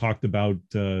talked about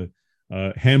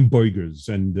hamburgers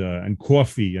and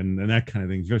coffee and that kind of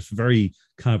thing. Just very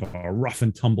kind of a rough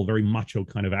and tumble, very macho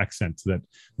kind of accent that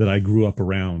I grew up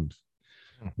around.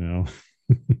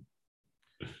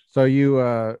 So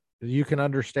you can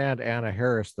understand Anna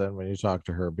Harris then when you talk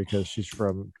to her, because she's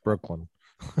from Brooklyn.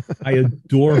 I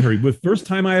adore her. The first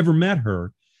time I ever met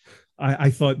her,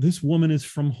 I thought, this woman is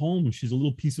from home. She's a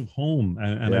little piece of home,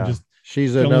 and I just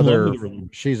she's another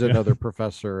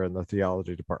professor in the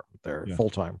theology department there,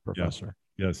 full-time professor.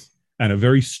 Yes, and a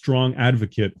very strong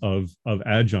advocate of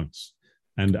adjuncts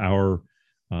and our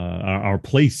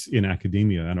place in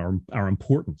academia and our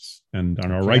importance and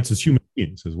our rights as human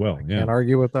beings as well. Can't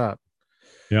argue with that.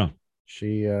 Yeah,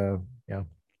 she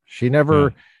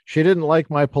didn't like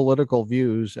my political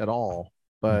views at all,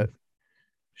 but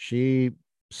she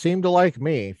seemed to like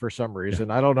me for some reason.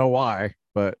 I don't know why,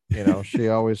 but she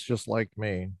always just liked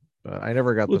me. But I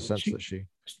never got the sense that she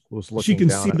was looking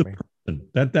down at me.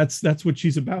 That's what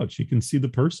she's about. She can see the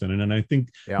person. And I think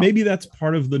maybe that's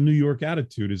part of the New York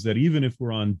attitude, is that even if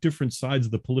we're on different sides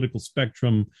of the political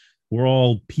spectrum, we're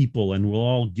all people and we'll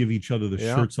all give each other the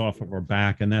shirts off of our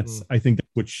back. And I think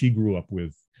that's what she grew up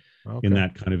with in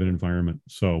that kind of an environment.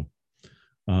 So,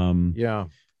 but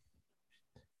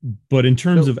in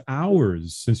terms of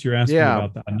hours, since you're asking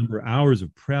about the number of hours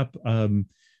of prep,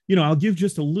 I'll give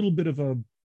just a little bit of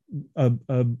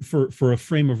for a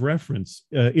frame of reference.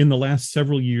 In the last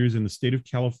several years in the state of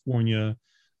California,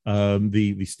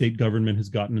 the state government has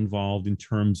gotten involved in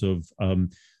terms of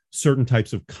certain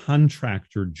types of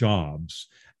contractor jobs,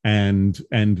 and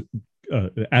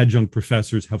adjunct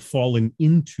professors have fallen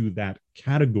into that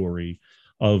category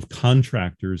of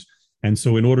contractors. And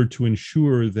so in order to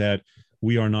ensure that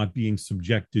we are not being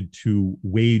subjected to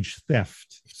wage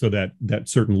theft, so that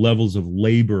certain levels of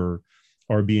labor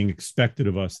are being expected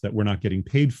of us that we're not getting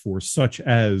paid for, such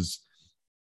as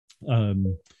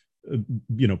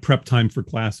prep time for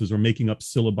classes or making up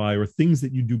syllabi or things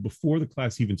that you do before the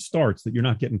class even starts that you're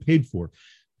not getting paid for.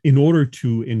 In order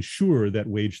to ensure that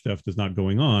wage theft is not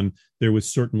going on, there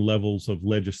was certain levels of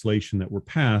legislation that were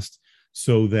passed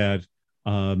so that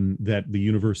the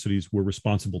universities were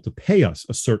responsible to pay us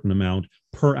a certain amount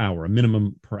per hour, a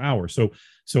minimum per hour. So,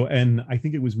 and I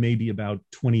think it was maybe about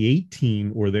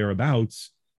 2018 or thereabouts,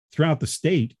 throughout the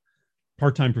state,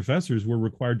 part-time professors were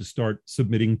required to start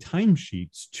submitting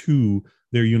timesheets to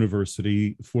their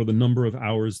university for the number of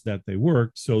hours that they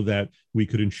worked, so that we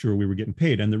could ensure we were getting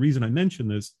paid. And the reason I mention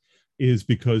this is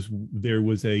because there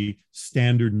was a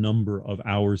standard number of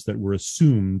hours that were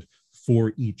assumed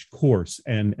for each course,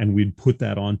 and we'd put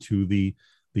that onto the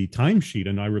timesheet.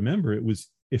 And I remember it was,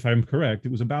 if I'm correct,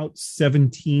 it was about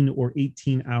 17 or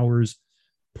 18 hours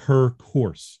per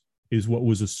course is what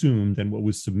was assumed and what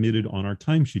was submitted on our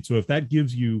timesheet. So if that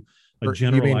gives you a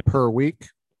general, you mean per week?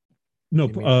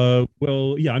 No,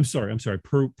 I'm sorry.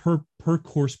 Per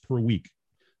course per week.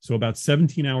 So about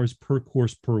 17 hours per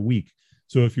course per week.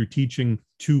 So if you're teaching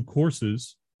 2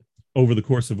 courses over the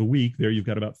course of a week, there you've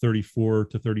got about 34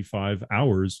 to 35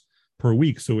 hours per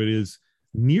week. So it is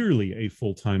nearly a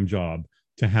full-time job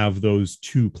to have those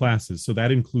 2 classes. So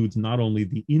that includes not only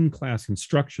the in-class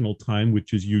instructional time,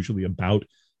 which is usually about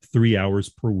 3 hours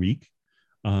per week,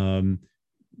 per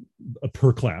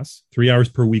class, 3 hours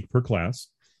per week per class,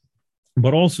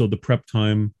 but also the prep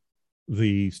time,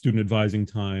 the student advising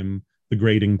time, the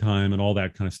grading time, and all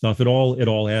that kind of stuff. It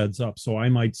all adds up. So I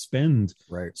might spend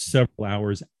several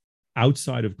hours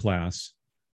outside of class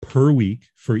per week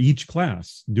for each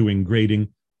class doing grading,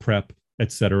 prep,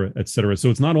 et cetera, et cetera. So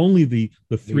it's not only the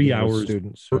 3 hours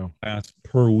students, per class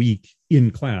per week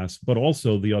in class, but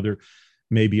also the other,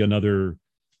 maybe at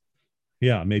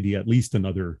least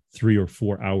another 3 or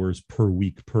 4 hours per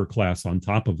week per class on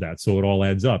top of that. So it all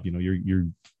adds up.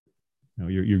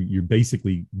 You're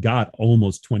basically got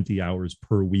almost 20 hours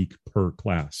per week per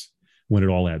class when it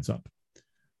all adds up.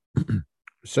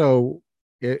 So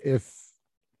if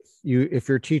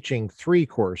you're teaching 3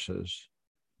 courses,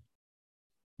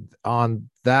 on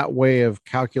that way of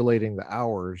calculating the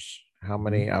hours, how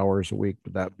many hours a week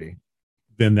would that be?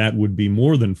 Then that would be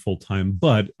more than full time.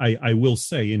 But I will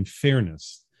say, in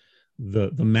fairness,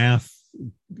 the math,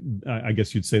 I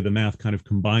guess you'd say the math kind of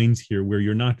combines here, where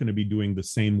you're not going to be doing the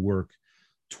same work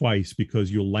twice,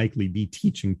 because you'll likely be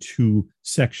teaching 2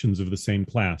 sections of the same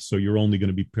class. So you're only going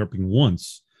to be prepping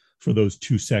once for those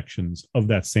 2 sections of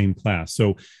that same class.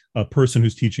 So a person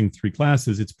who's teaching 3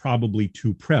 classes, it's probably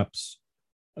 2 preps,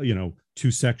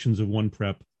 2 sections of one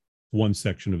prep, 1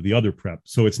 section of the other prep.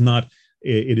 So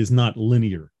it is not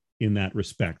linear in that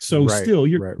respect. So still,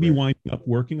 you're going to be winding up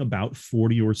working about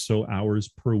 40 or so hours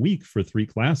per week for 3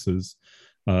 classes,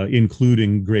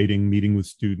 including grading, meeting with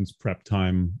students, prep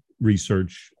time,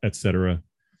 research, etc.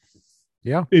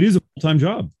 Yeah, it is a full-time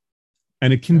job,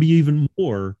 and it can be even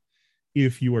more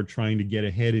if you are trying to get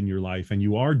ahead in your life and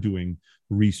you are doing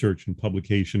research and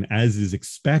publication, as is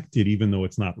expected, even though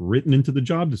it's not written into the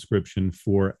job description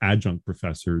for adjunct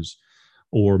professors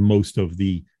or most of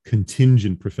the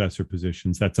contingent professor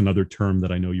positions. That's another term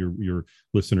that I know your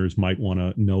listeners might want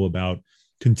to know about.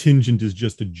 Contingent is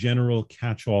just a general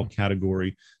catch-all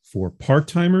category for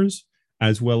part-timers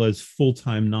as well as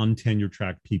full-time non-tenure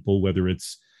track people, whether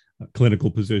it's clinical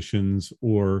positions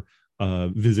or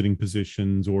visiting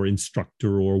positions or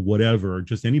instructor or whatever,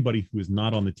 just anybody who is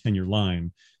not on the tenure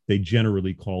line. They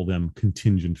generally call them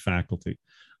contingent faculty,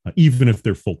 even if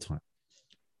they're full-time.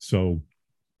 So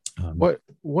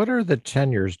what are the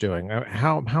tenures doing?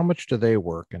 How much do they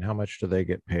work and how much do they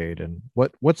get paid? And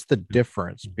what's the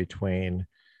difference between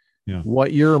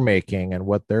what you're making and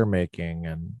what they're making?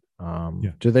 And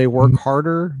Do they work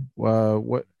harder?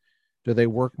 What do they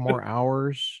work more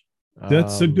hours?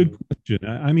 That's a good question.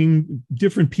 I mean,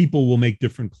 different people will make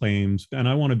different claims, and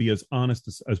I want to be as honest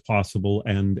as possible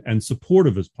and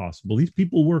supportive as possible. These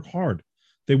people work hard;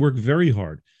 they work very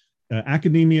hard.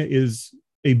 Academia is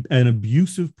an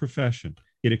abusive profession.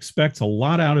 It expects a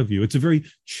lot out of you. It's a very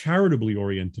charitably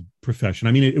oriented profession.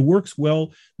 I mean, it works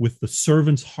well with the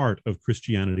servant's heart of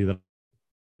Christianity that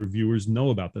reviewers know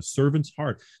about. The servant's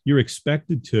heart. You're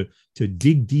expected to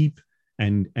dig deep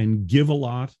and give a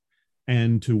lot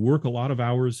and to work a lot of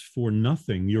hours for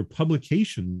nothing. Your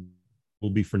publication will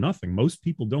be for nothing. Most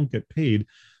people don't get paid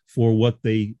for what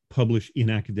they publish in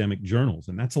academic journals.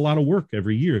 And that's a lot of work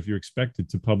every year if you're expected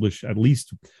to publish at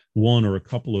least one or a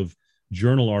couple of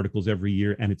journal articles every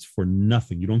year, and it's for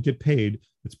nothing. You don't get paid.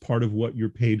 It's part of what you're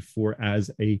paid for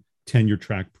as a tenure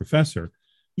track professor.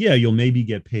 Yeah, you'll maybe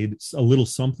get paid a little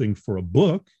something for a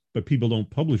book, but people don't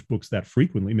publish books that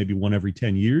frequently, maybe one every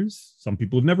 10 years. Some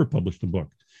people have never published a book.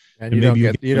 And you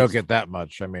don't get that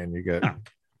much. I mean, you get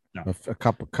a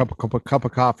cup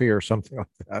of coffee or something like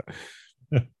that.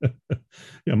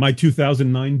 Yeah, my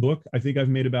 2009 book, I think I've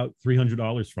made about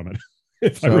 $300 from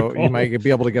it. So you might be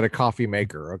able to get a coffee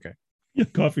maker. Okay. Yeah,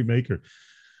 coffee maker.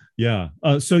 Yeah.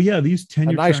 So yeah, these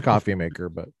tenure a nice coffee maker,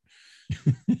 but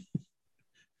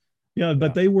yeah,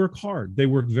 but they work hard. They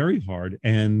work very hard,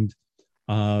 and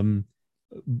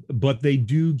but they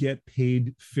do get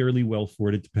paid fairly well for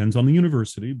it. It depends on the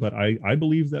university, but I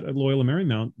believe that at Loyola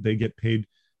Marymount they get paid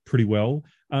pretty well.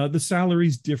 The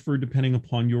salaries differ depending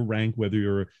upon your rank, whether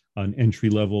you're an entry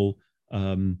level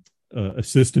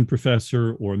assistant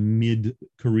professor or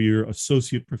mid-career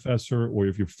associate professor, or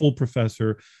if you're full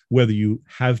professor, whether you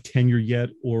have tenure yet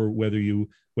or whether you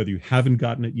haven't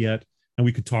gotten it yet. And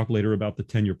we could talk later about the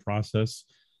tenure process.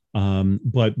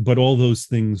 But all those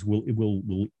things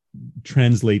will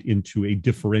translate into a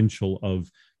differential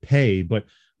of pay. But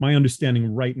my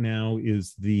understanding right now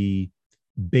is the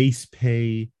base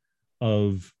pay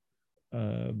of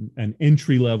an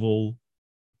entry level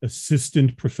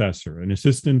assistant professor, an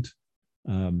assistant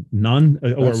the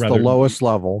lowest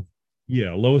level.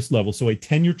 Yeah, lowest level. So a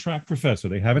tenure track professor.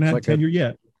 They haven't had tenure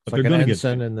yet, but they're going to get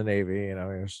in the Navy. You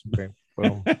know,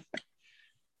 boom.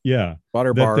 Yeah,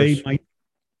 butter bars.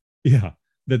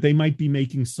 That they might be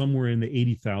making somewhere in the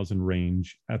 80,000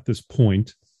 range at this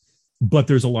point. But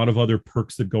there's a lot of other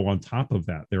perks that go on top of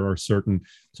that. There are certain,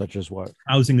 such as what,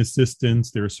 housing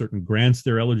assistance. There are certain grants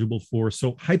they're eligible for.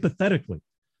 So hypothetically,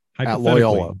 at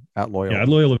Loyola,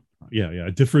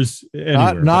 it differs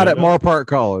anywhere. Not at Moore Park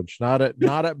College, not at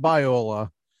Biola,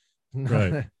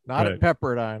 right, not at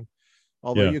Pepperdine.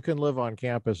 Although you can live on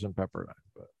campus in Pepperdine,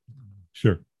 but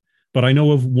sure. But I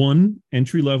know of one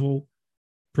entry level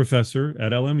professor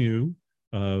at LMU,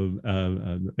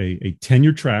 a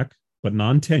tenure track, but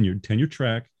non-tenured tenure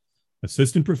track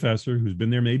assistant professor who's been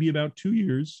there maybe about 2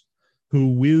 years, who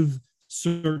with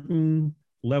certain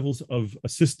levels of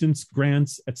assistance,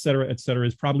 grants, et cetera,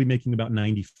 is probably making about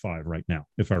 95 right now,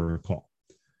 if I recall.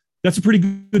 That's a pretty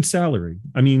good salary.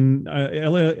 I mean,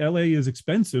 LA is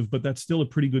expensive, but that's still a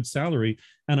pretty good salary.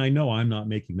 And I know I'm not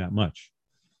making that much.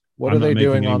 What are they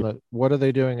doing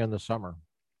in the summer?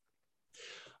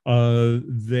 And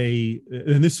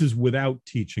this is without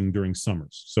teaching during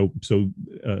summers. So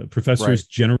professors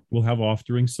generally will have off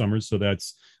during summers. So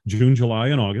that's June, July,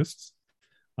 and August.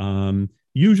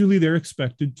 Usually they're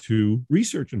expected to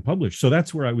research and publish. So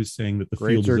that's where I was saying that the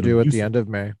grades are due at the end of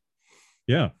May.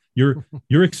 Yeah,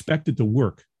 you're expected to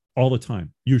work all the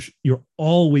time. You're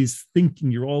always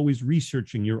thinking. You're always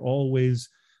researching. You're always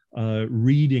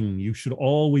reading. You should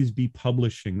always be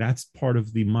publishing. That's part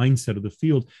of the mindset of the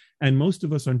field. And most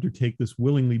of us undertake this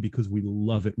willingly because we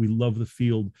love it. We love the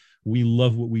field. We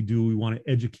love what we do. We want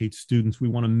to educate students. We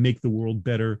want to make the world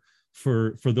better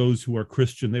for those who are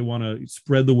Christian. They want to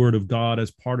spread the word of God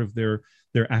as part of their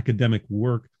academic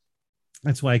work.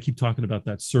 That's why I keep talking about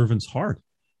that servant's heart.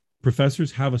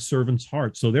 Professors have a servant's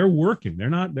heart. So they're working. They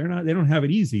don't have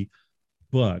it easy,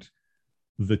 but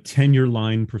the tenure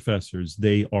line professors,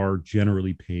 they are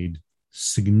generally paid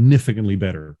significantly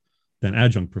better than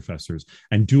adjunct professors.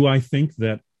 And do I think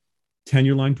that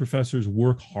tenure line professors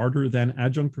work harder than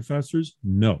adjunct professors?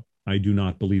 No, I do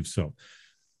not believe so.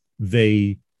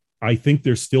 I think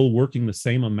they're still working the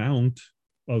same amount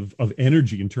of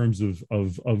energy in terms of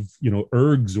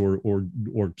ergs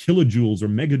or kilojoules or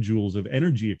megajoules of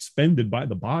energy expended by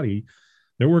the body.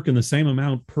 They're working the same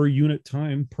amount per unit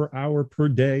time, per hour, per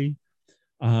day,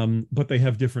 but they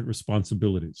have different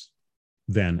responsibilities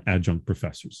than adjunct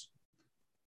professors.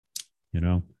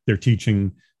 They're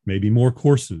teaching maybe more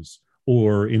courses,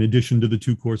 or in addition to the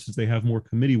 2 courses, they have more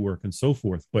committee work and so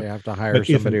forth. They have to hire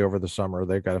somebody over the summer.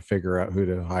 They've got to figure out who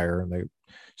to hire, and they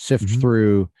sift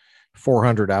through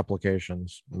 400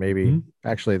 applications. Maybe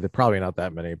actually, they're probably not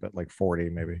that many, but like 40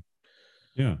 maybe.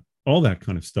 Yeah, all that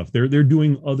kind of stuff. They're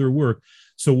doing other work.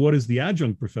 So what is the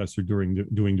adjunct professor doing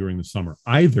during the summer?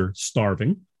 Either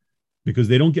starving, because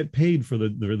they don't get paid for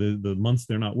the months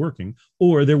they're not working,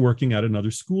 or they're working at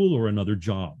another school or another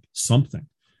job, something.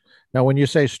 Now, when you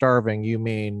say starving, do you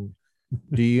mean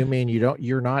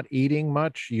you're not eating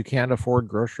much? You can't afford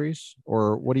groceries?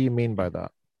 Or what do you mean by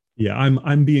that? Yeah,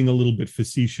 I'm being a little bit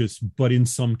facetious, but in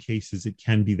some cases it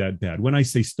can be that bad. When I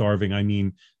say starving, I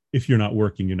mean if you're not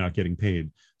working, you're not getting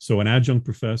paid. So an adjunct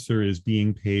professor is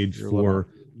being paid for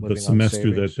the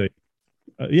semester that they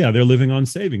they're living on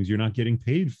savings. You're not getting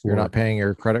paid for. You're not paying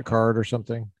your credit card or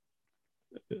something.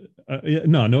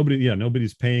 No,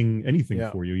 nobody's paying anything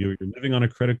for you. You're living on a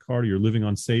credit card, or you're living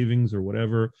on savings or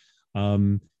whatever.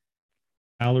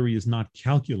 Salary is not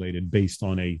calculated based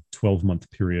on a 12-month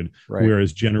period, right.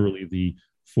 Whereas generally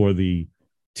for the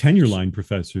tenure line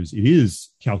professors, it is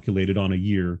calculated on a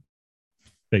year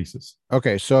basis.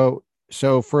 Okay, so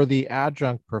for the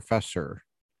adjunct professor,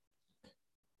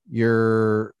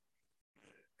 you're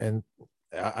and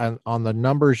on the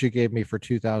numbers you gave me for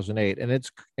 2008, and it's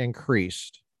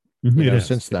increased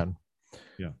since then.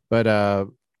 Yeah. But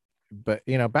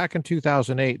back in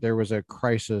 2008, there was a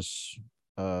crisis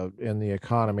in the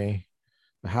economy.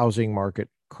 The housing market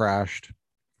crashed,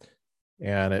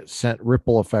 and it sent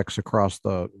ripple effects across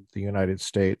the United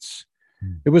States.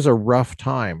 It was a rough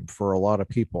time for a lot of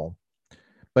people.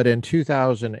 But in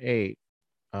 2008,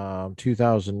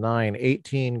 2009,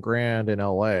 18 grand in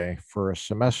LA for a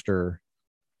semester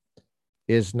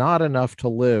is not enough to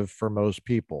live for most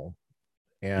people.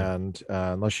 And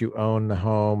unless you own the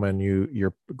home and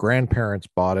your grandparents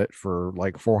bought it for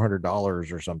like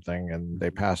 $400 or something, and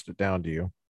they passed it down to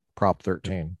you, Prop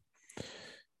 13,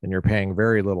 and you're paying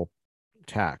very little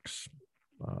tax,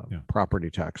 property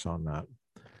tax on that.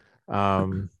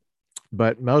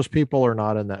 But most people are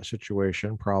not in that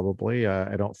situation, probably.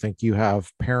 I don't think you have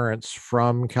parents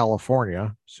from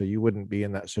California, so you wouldn't be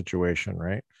in that situation,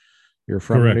 right? You're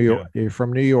from New York. Yeah. You're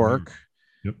from New York.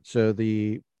 Yep. So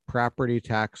the property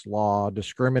tax law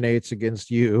discriminates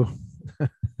against you.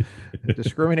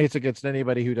 Discriminates against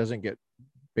anybody who doesn't get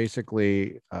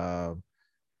basically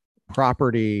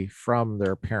property from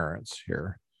their parents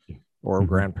here or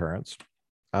grandparents.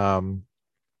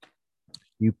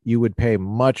 You would pay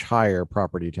much higher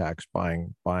property tax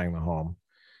buying the home.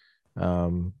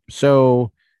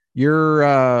 So you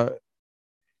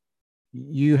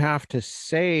have to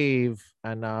save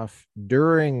enough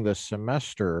during the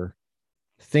semester,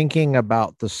 thinking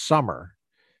about the summer.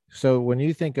 So when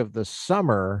you think of the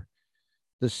summer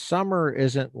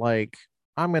isn't like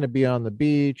I'm going to be on the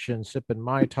beach and sipping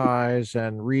Mai Tais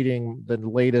and reading the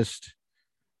latest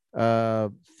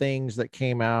things that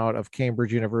came out of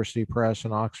Cambridge University Press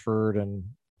and Oxford and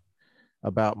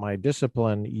about my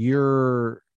discipline.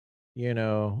 You're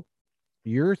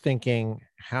thinking,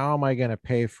 how am I going to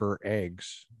pay for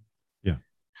eggs? Yeah.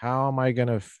 How am I going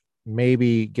to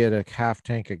maybe get a half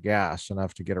tank of gas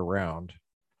enough to get around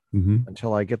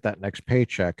until I get that next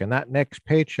paycheck? And that next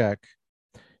paycheck,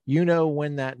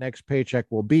 when that next paycheck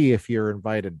will be if you're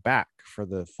invited back for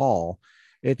the fall.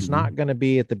 It's not going to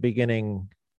be at the beginning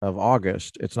of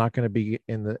August. It's not going to be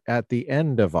at the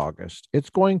end of August. It's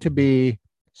going to be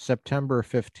September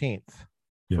 15th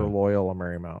for Loyola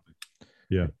Marymount.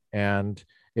 Yeah. And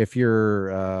if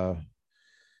you're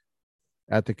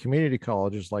at the community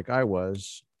colleges like I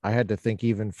was, I had to think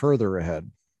even further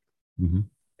ahead.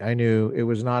 I knew it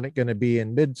was not going to be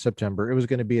in mid-September. It was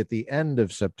going to be at the end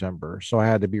of September. So I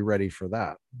had to be ready for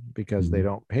that because they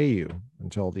don't pay you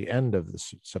until the end of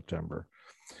September.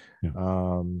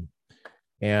 Yeah.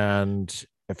 And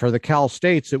for the Cal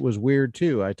States, it was weird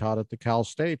too. I taught at the Cal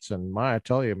States, and I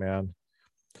tell you, man,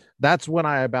 that's when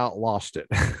I about lost it.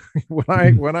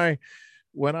 when I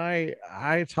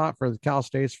taught for the Cal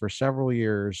States for several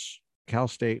years, Cal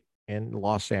State in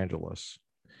Los Angeles,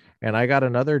 and I got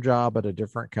another job at a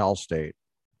different Cal State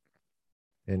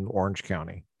in Orange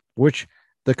County, which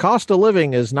the cost of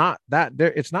living is not that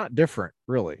it's not different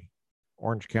really.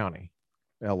 Orange County,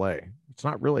 LA. It's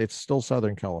not really, it's still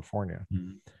Southern California.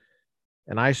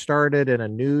 And I started in a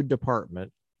new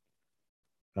department.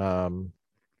 And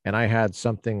I had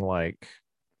something like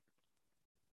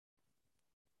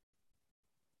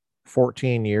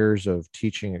 14 years of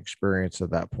teaching experience at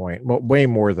that point. Way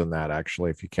more than that,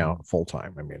 actually, if you count full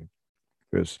time. I mean,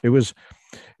 it was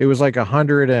like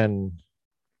 160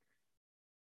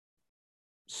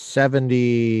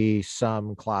 70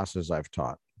 some classes I've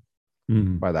taught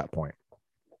by that point.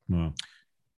 Wow.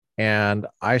 And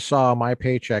I saw my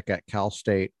paycheck at Cal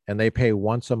State, and they pay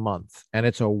once a month. And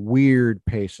it's a weird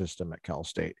pay system at Cal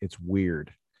State. It's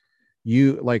weird.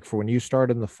 You like for when you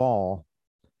start in the fall,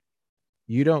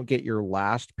 you don't get your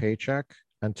last paycheck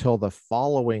until the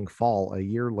following fall, a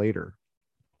year later.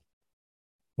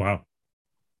 Wow.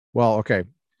 Well, okay.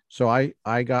 So I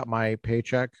got my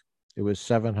paycheck. It was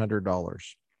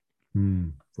 $700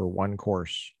 for one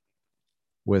course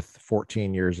with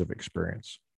 14 years of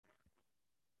experience.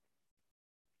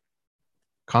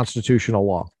 Constitutional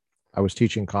law. I was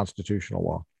teaching constitutional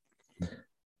law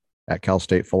at Cal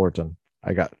State Fullerton.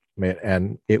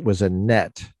 And it was a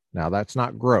net. Now that's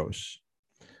not gross.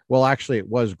 Well, actually, it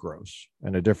was gross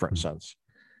in a different sense,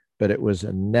 but it was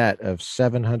a net of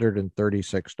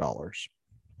 $736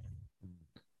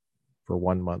 for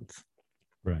 1 month.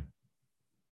 Right.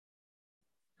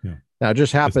 Yeah. Now, it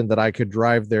just happened that I could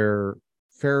drive there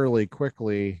fairly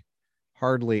quickly,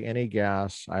 hardly any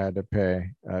gas I had to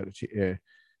pay,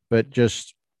 but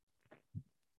just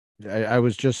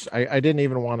I didn't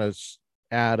even want to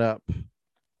add up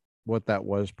what that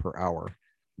was per hour.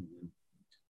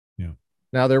 Yeah.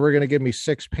 Now they were going to give me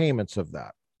 6 payments of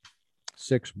that,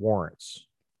 6 warrants.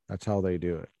 That's how they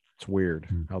do it. It's weird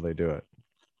how they do it.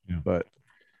 Yeah. But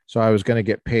so I was going to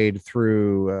get paid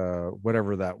through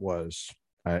whatever that was.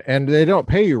 And they don't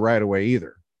pay you right away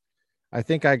either. I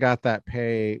think I got that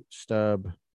pay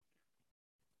stub.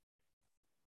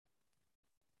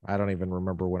 I don't even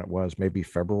remember when it was, maybe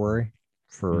February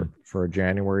for a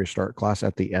January start class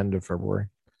at the end of February,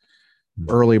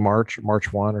 early March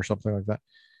 1 or something like that.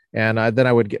 And then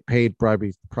I would get paid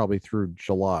probably through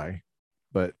July.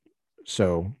 But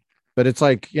it's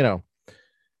like,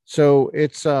 so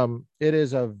it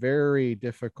is a very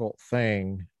difficult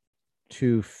thing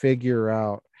to figure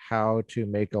out how to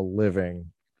make a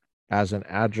living as an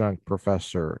adjunct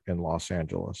professor in Los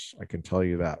Angeles. I can tell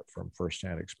you that from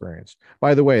firsthand experience.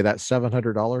 By the way, that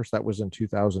 $700, that was in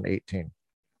 2018.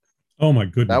 Oh my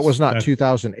goodness. That was not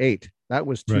 2008. That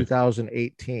was right.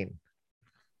 2018.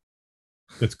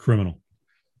 That's criminal.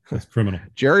 That's criminal.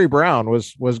 Jerry Brown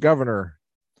was governor.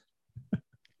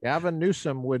 Gavin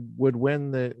Newsom would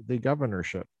win the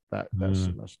governorship that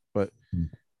semester. But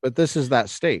this is that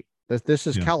state. This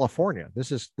is California.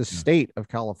 This is the state of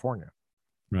California.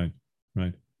 Right.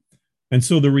 Right. And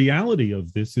so the reality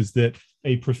of this is that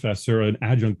a professor, an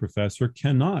adjunct professor,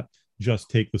 cannot just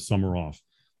take the summer off.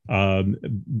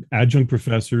 Adjunct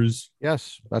professors,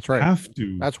 yes, that's right, have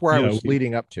to. That's where I was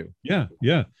leading up to. Yeah.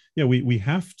 We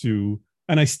have to,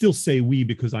 and I still say we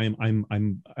because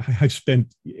I've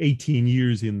spent 18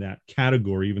 years in that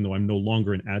category, even though I'm no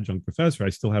longer an adjunct professor. I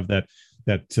still have that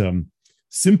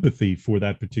sympathy for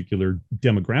that particular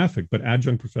demographic. But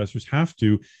adjunct professors have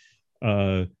to.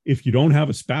 If you don't have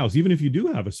a spouse, even if you do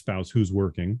have a spouse who's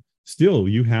working, still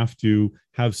you have to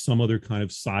have some other kind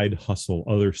of side hustle,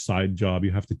 other side job.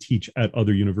 You have to teach at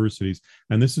other universities.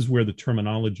 And this is where the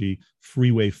terminology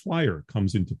freeway flyer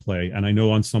comes into play. And I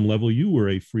know on some level you were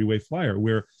a freeway flyer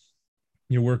where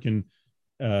you're working,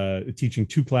 teaching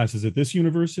 2 classes at this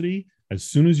university. As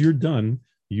soon as you're done,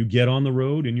 you get on the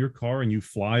road in your car and you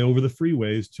fly over the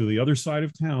freeways to the other side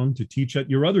of town to teach at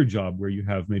your other job where you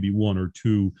have maybe 1 or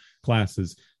 2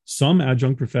 classes. Some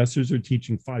adjunct professors are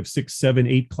teaching 5, 6, 7,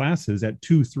 8 classes at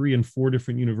 2, 3, and 4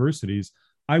 different universities.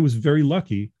 I was very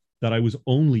lucky that I was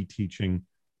only teaching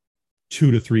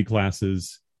 2 to 3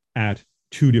 classes at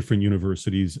 2 different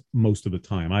universities most of the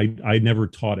time. I never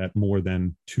taught at more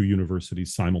than 2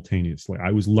 universities simultaneously.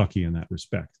 I was lucky in that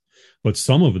respect. But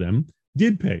some of them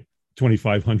did pay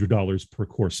 $2,500 per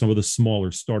course, some of the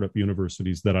smaller startup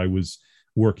universities that I was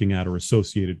working at or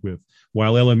associated with,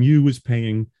 while LMU was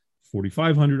paying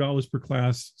 $4,500 per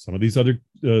class. Some of these other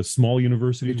small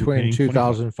universities between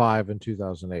 2005 and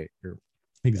 2008.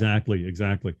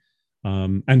 Exactly.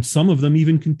 And some of them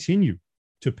even continue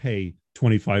to pay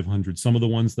 $2,500. Some of the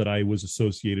ones that I was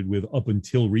associated with up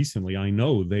until recently, I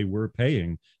know they were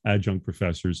paying adjunct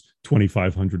professors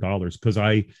 $2,500 because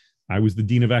I was the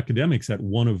dean of academics at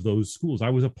one of those schools. I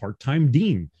was a part-time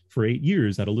dean for 8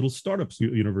 years at a little startup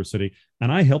university,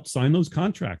 and I helped sign those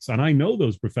contracts. And I know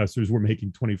those professors were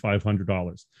making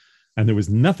 $2,500, and there was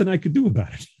nothing I could do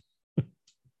about it.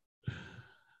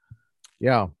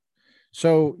 Yeah.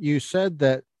 So you said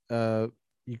that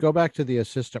you go back to the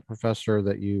assistant professor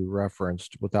that you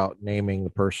referenced without naming the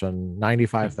person,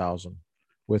 95,000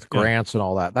 with grants and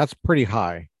all that. That's pretty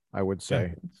high, I would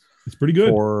say. Yeah. It's pretty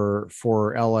good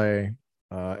for LA.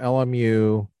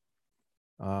 LMU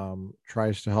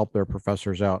tries to help their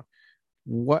professors out.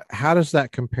 how does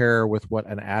that compare with what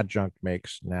an adjunct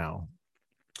makes now?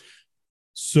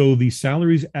 So the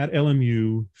salaries at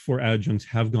LMU for adjuncts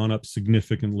have gone up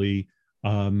significantly.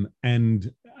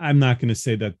 And I'm not going to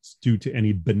say that's due to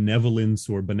any benevolence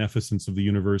or beneficence of the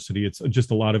university. It's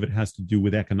just a lot of it has to do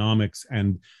with economics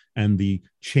and the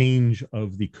change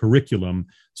of the curriculum.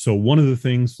 So one of the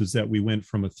things is that we went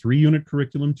from a 3-unit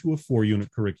curriculum to a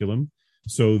 4-unit curriculum.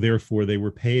 So therefore, they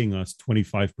were paying us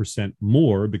 25%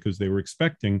 more because they were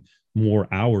expecting more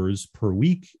hours per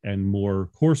week and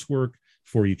more coursework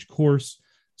for each course.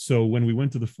 So when we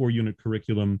went to the 4-unit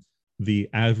curriculum, the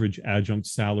average adjunct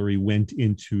salary went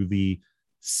into the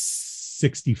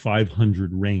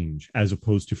 6,500 range, as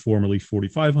opposed to formerly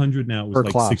 4,500. Now it was Per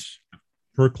like class.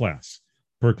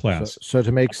 per class. So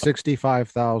to make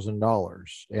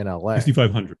 $65,000 in LA,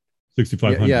 6,500.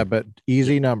 6,500. Yeah, but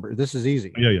easy number. This is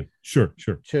easy. Yeah. Sure.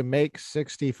 To make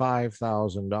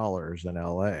 $65,000 in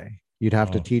LA, you'd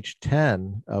have to teach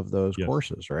 10 of those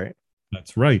courses, right?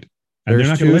 That's right. And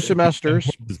there's 2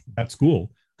 semesters at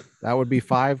school. That would be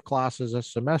 5 classes a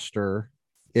semester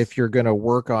if you're going to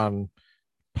work on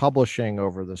publishing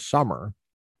over the summer.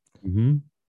 Mm-hmm.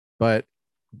 But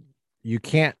you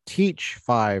can't teach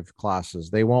 5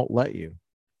 classes. They won't let you.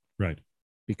 Right.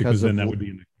 Because then that would be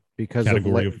in the because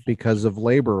of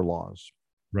labor laws.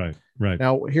 Right.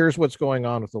 Now, here's what's going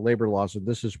on with the labor laws, and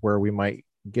this is where we might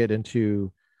get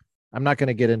into. I'm not going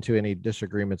to get into any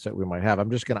disagreements that we might have. I'm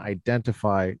just going to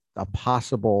identify a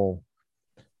possible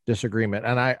disagreement.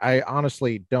 And I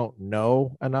honestly don't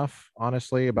know enough,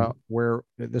 about where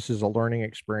this is a learning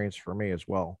experience for me as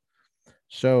well.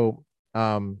 So,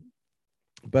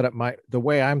 but the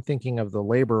way I'm thinking of the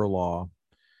labor law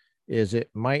is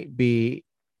it might be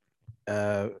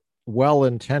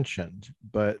well-intentioned,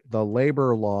 but the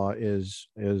labor law is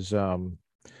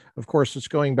of course, it's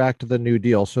going back to the New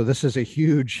Deal. So this is a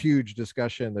huge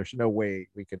discussion. There's no way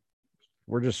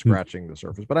we're just scratching the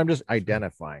surface, but I'm just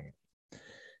identifying it.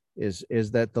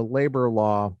 Is that the labor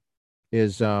law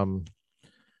is the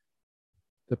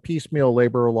piecemeal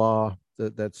labor law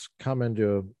that's come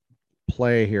into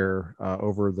play here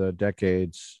over the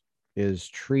decades is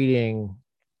treating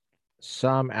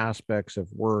some aspects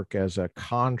of work as a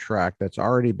contract that's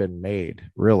already been made,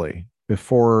 really,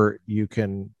 before you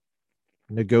can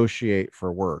negotiate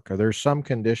for work. There's some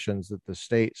conditions that the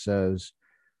state says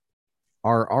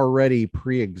are already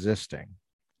pre-existing.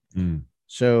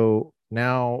 So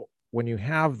now when you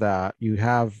have that, you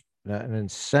have an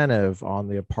incentive on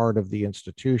the part of the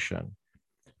institution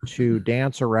to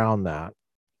dance around that.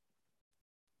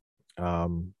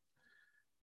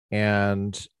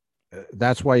 And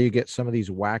that's why you get some of these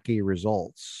wacky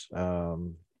results.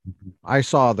 I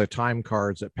saw the time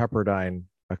cards at Pepperdine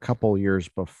a couple years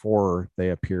before they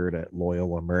appeared at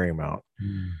Loyola Marymount.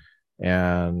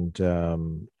 And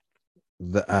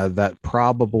that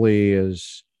probably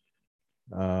is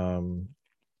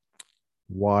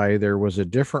why there was a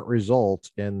different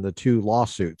result in the 2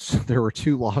 lawsuits. There were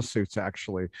 2 lawsuits,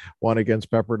 actually, one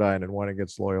against Pepperdine and one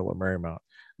against Loyola Marymount.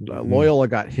 Loyola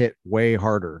got hit way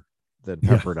harder than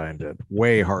Pepperdine did,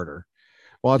 way harder.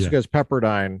 Well, it's because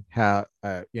Pepperdine had,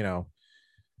 I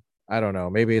don't know,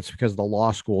 maybe it's because the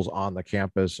law school's on the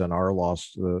campus and the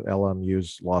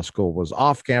LMU's law school was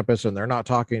off campus and they're not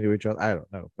talking to each other. I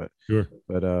don't know, but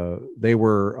they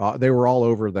were all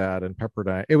over that. And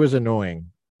Pepperdine, it was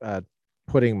annoying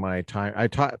putting my time. I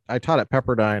taught at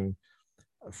Pepperdine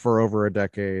for over a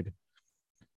decade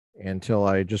until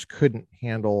I just couldn't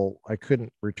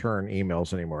return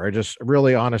emails anymore. I just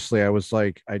really, honestly, I was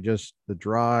like, the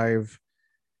drive,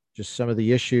 just some of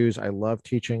the issues. I love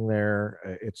teaching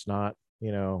there. It's not,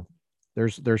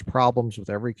 there's problems with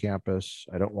every campus.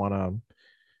 I don't want to,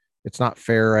 it's not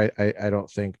fair. I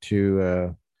don't think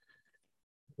to,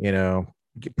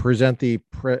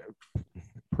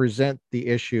 present the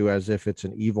issue as if it's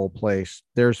an evil place.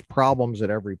 There's problems at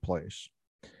every place.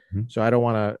 So I don't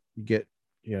want to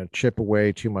chip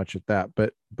away too much at that.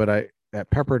 But at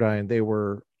Pepperdine, they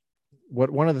were,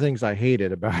 one of the things I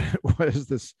hated about it was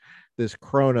this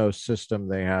Chronos system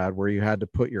they had where you had to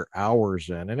put your hours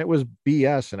in, and it was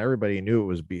BS, and everybody knew it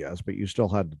was BS, but you still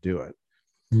had to do it.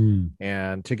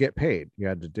 And to get paid, you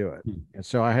had to do it. And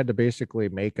so I had to basically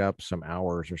make up some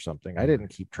hours or something. I didn't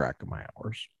keep track of my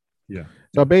hours.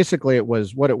 So basically it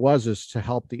was to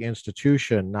help the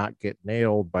institution not get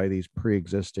nailed by these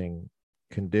pre-existing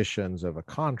conditions of a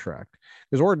contract,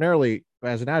 because ordinarily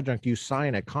as an adjunct you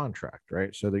sign a contract,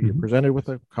 right? So that you're presented with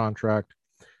a contract.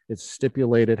 It's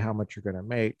stipulated how much you're going to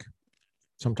make.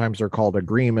 Sometimes they're called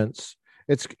agreements.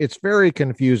 It's very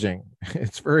confusing.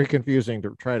 It's very confusing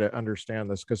to try to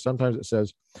understand this, because sometimes it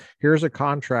says, here's a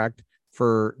contract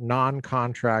for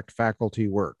non-contract faculty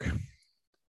work.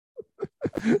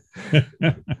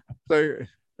 So,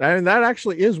 and that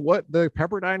actually is what the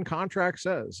Pepperdine contract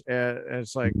says. And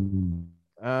it's like,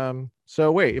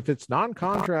 so wait, if it's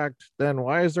non-contract, then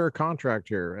why is there a contract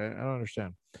here? I don't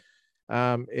understand.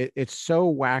 It's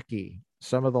so wacky.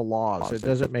 Some of the laws, it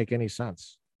doesn't make any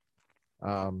sense.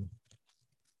 The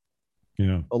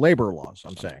labor laws,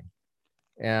 I'm saying.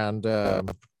 And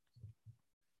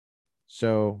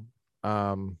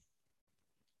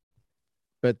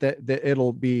but that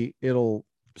it'll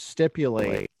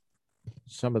stipulate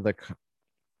some of the.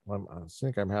 I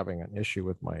think I'm having an issue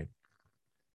with my.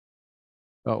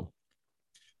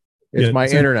 It's my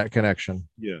internet connection.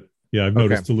 Yeah, I've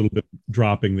noticed a little bit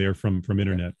dropping there from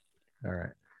internet. All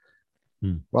right.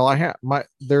 Well, I have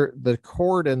the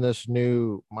cord in this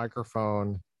new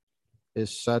microphone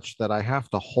is such that I have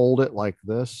to hold it like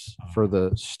this for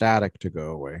the static to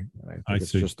go away. I think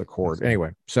it's just the cord.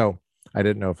 Anyway, so I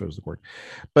didn't know if it was the cord.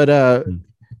 But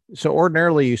so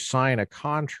ordinarily you sign a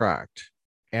contract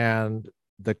and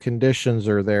the conditions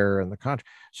are there in the contract.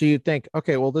 So you think,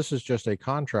 okay, well, this is just a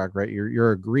contract, right?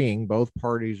 You're agreeing, both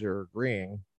parties are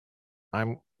agreeing.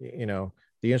 The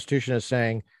institution is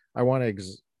saying, I want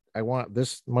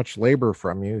this much labor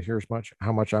from you. Here's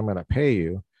how much I'm going to pay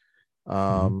you.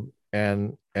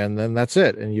 And then that's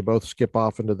it. And you both skip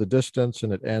off into the distance,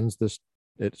 and it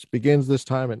begins this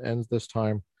time and ends this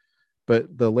time.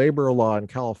 But the labor law in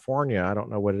California, I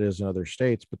don't know what it is in other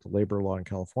states, but the labor law in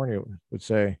California would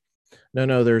say,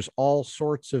 no, there's all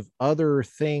sorts of other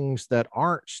things that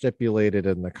aren't stipulated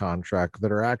in the contract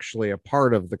that are actually a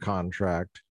part of the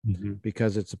contract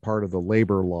because it's a part of the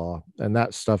labor law. And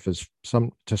that stuff is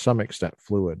to some extent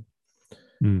fluid,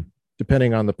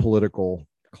 depending on the political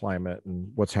climate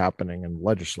and what's happening in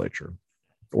legislature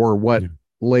or what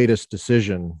latest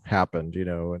decision happened,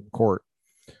 in court.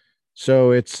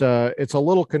 So it's a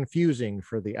little confusing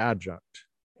for the adjunct.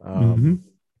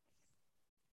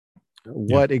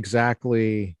 What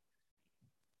exactly,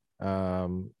 why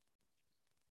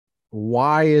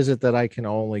is it that I can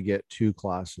only get 2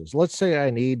 classes? Let's say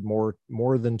I need more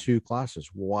than 2 classes.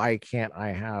 Why can't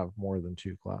I have more than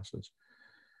 2 classes?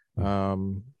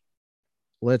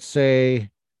 Let's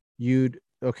say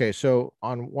so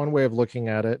on one way of looking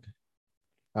at it,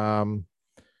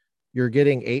 you're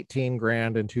getting 18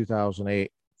 grand in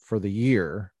 2008 for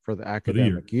the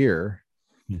academic year.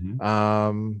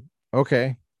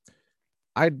 Okay.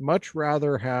 I'd much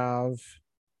rather have,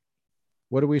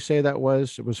 what do we say that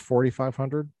was? It was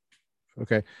 4,500.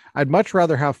 Okay. I'd much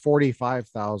rather have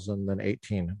 45,000 than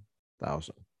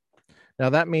 18,000.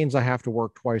 Now that means I have to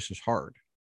work twice as hard.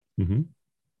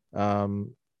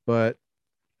 But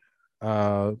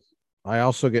I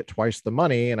also get twice the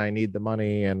money, and I need the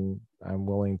money, and I'm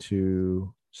willing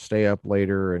to stay up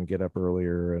later and get up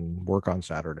earlier and work on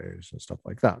Saturdays and stuff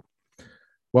like that.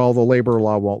 Well, the labor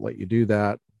law won't let you do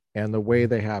that. And the way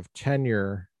they have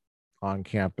tenure on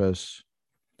campus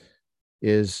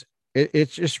it's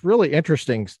just really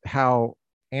interesting how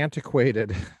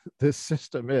antiquated this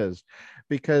system is,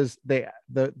 because the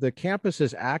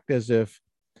campuses act as if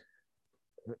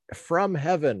from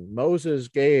heaven Moses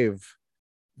gave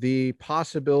the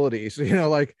possibilities,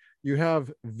 like you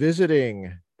have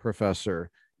visiting professor,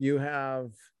 you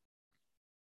have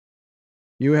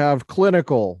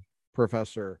clinical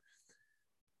professor,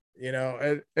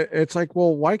 it's like,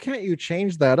 well, why can't you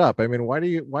change that up? I mean,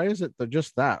 why is it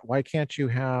just that? Why can't you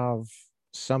have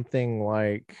something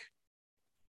like,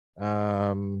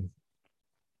 I don't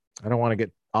want to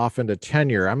get off into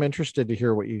tenure. I'm interested to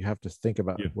hear what you have to think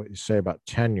about, what you say about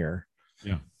tenure.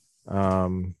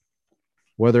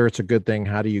 Whether it's a good thing,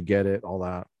 how do you get it, all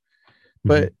that.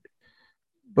 But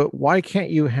why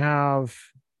can't you have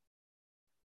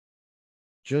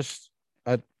just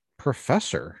a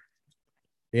professor?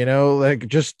 Like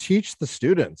just teach the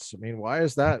students. I mean, why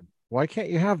is that? Why can't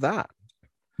you have that?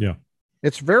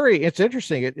 It's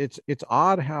interesting. It's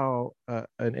odd how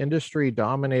an industry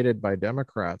dominated by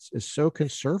Democrats is so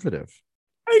conservative.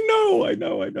 I know.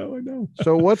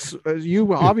 So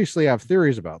you obviously have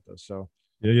theories about this. So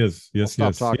yes.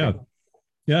 Talking.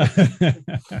 Yeah.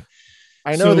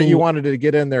 I know that you wanted to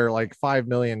get in there like 5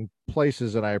 million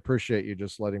places, and I appreciate you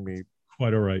just letting me.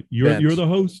 Quite all right. You're the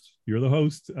host.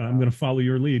 I'm going to follow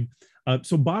your lead.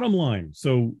 So bottom line,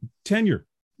 tenure,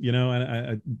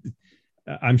 and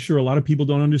I'm sure a lot of people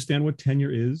don't understand what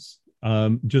tenure is.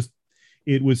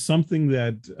 It was something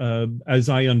that, as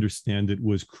I understand it,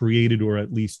 was created or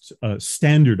at least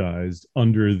standardized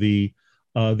under the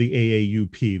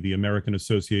AAUP, the American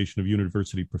Association of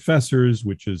University Professors,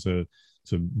 which is a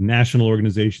It's a national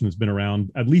organization that's been around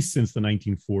at least since the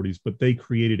 1940s, but they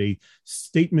created a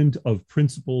statement of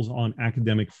principles on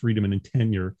academic freedom and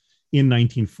tenure in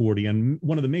 1940. And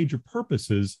one of the major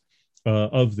purposes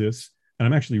of this, and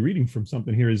I'm actually reading from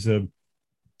something here, is to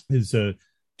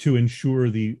ensure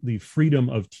the freedom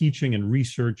of teaching and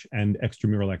research and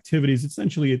extramural activities.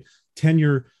 Essentially,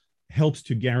 tenure helps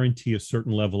to guarantee a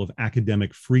certain level of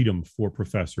academic freedom for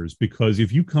professors, because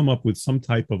if you come up with some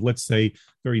type of, let's say,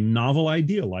 very novel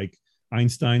idea like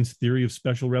Einstein's theory of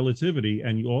special relativity,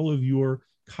 and all of your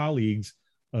colleagues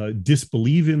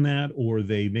disbelieve in that, or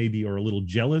they maybe are a little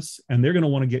jealous, and they're going to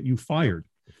want to get you fired.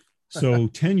 So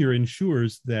tenure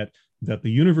ensures that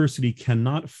the university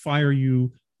cannot fire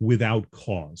you without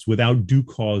cause, without due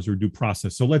cause or due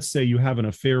process. So let's say you have an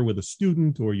affair with a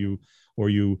student, or you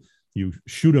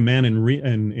shoot a man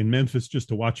in Memphis just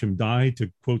to watch him die, to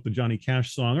quote the Johnny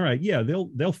Cash song. All right, yeah,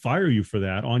 they'll fire you for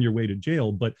that on your way to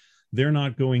jail, but they're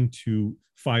not going to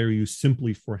fire you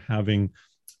simply for having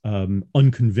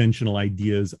unconventional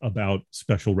ideas about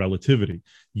special relativity.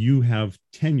 You have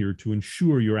tenure to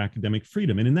ensure your academic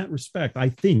freedom. And in that respect, I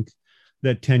think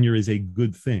that tenure is a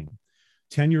good thing.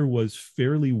 Tenure was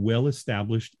fairly well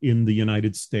established in the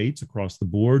United States across the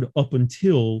board up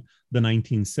until the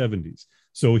 1970s.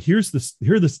 So here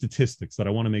are the statistics that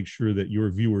I want to make sure that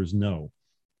your viewers know.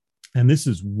 And this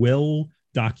is well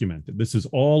documented. This is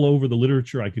all over the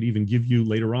literature. I could even give you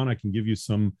later on, I can give you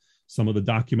some of the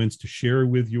documents to share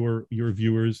with your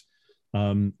viewers.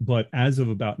 But as of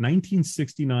about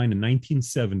 1969 and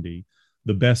 1970,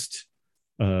 the best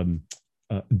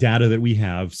data that we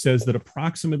have says that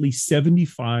approximately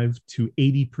 75 to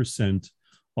 80%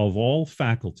 of all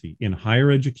faculty in higher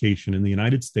education in the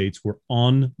United States were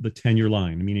on the tenure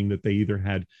line, meaning that they either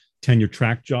had tenure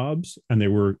track jobs and they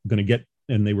were going to get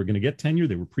tenure,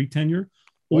 they were pre-tenure.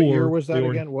 What year was that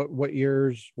again? What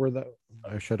years were that?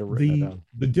 I should have written it down.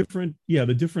 The different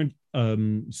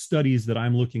studies that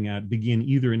I'm looking at begin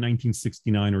either in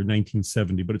 1969 or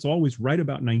 1970, but it's always right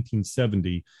about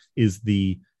 1970 is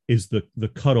the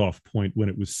cutoff point when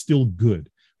it was still good,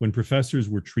 when professors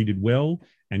were treated well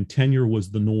and tenure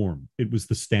was the norm. It was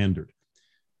the standard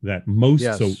that most,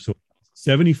 yes. So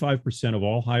 75% of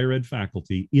all higher ed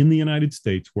faculty in the United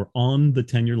States were on the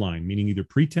tenure line, meaning either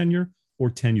pre-tenure or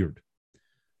tenured.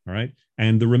 All right.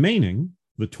 And the remaining,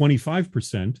 the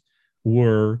 25%,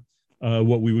 were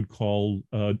what we would call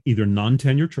either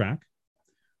non-tenure track,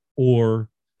 or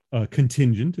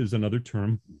contingent is another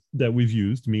term that we've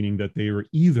used, meaning that they are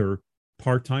either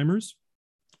part-timers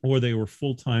or they were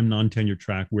full-time non-tenure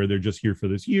track, where they're just here for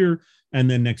this year, and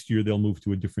then next year they'll move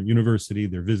to a different university,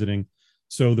 they're visiting.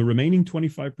 So the remaining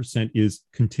 25% is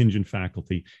contingent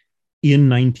faculty in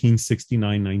 1969,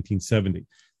 1970.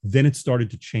 Then it started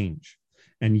to change.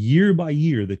 And year by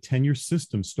year, the tenure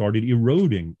system started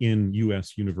eroding in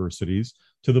US universities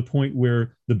to the point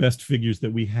where the best figures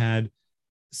that we had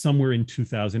somewhere in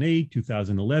 2008,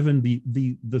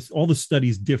 2011, all the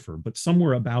studies differ, but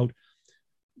somewhere about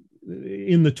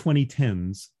in the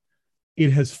 2010s,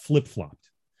 it has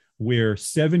flip-flopped, where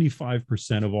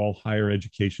 75% of all higher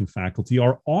education faculty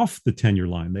are off the tenure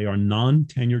line. They are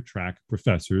non-tenure track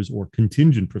professors or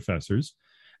contingent professors,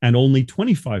 and only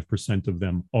 25% of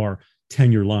them are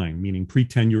tenure line, meaning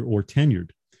pre-tenure or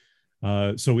tenured.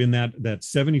 So in that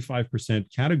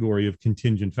 75% category of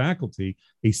contingent faculty,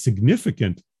 a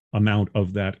significant amount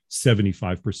of that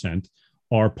 75%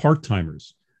 are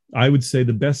part-timers. I would say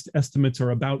the best estimates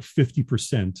are about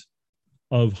 50%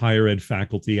 of higher ed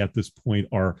faculty at this point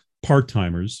are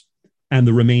part-timers, and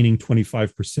the remaining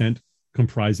 25%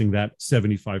 comprising that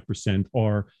 75%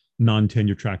 are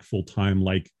non-tenure track full-time,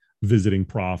 like visiting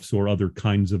profs or other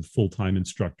kinds of full-time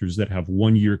instructors that have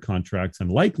 1-year contracts and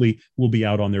likely will be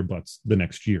out on their butts the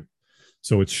next year.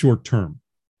 So it's short term.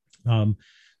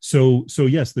 So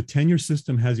yes, the tenure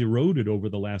system has eroded over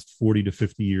the last 40 to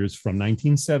 50 years, from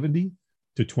 1970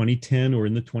 to 2010 or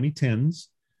in the 2010s.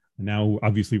 Now,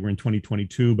 obviously, we're in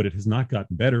 2022, but it has not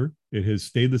gotten better. It has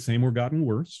stayed the same or gotten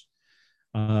worse.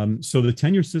 So the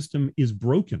tenure system is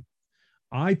broken.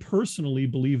 I personally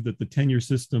believe that the tenure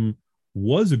system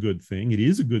was a good thing. It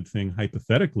is a good thing,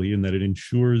 hypothetically, in that it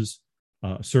ensures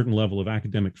a certain level of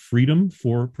academic freedom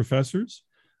for professors.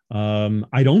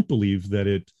 I don't believe that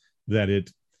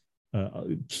it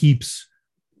keeps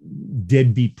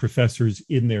deadbeat professors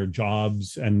in their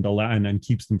jobs and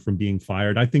keeps them from being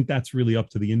fired. I think that's really up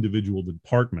to the individual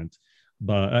department.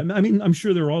 But I mean, I'm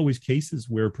sure there are always cases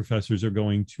where professors are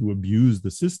going to abuse the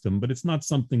system, but it's not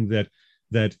something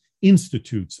that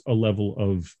institutes a level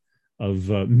of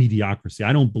mediocrity.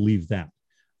 I don't believe that.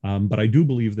 But I do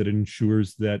believe that it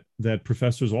ensures that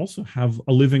professors also have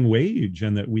a living wage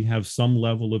and that we have some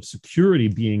level of security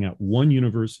being at one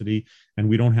university, and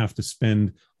we don't have to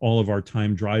spend all of our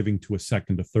time driving to a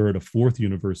second, a third, a fourth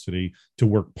university to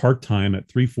work part-time at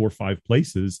 3, 4, 5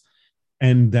 places,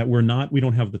 and that we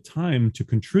don't have the time to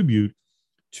contribute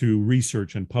to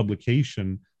research and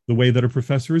publication the way that a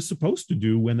professor is supposed to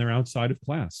do when they're outside of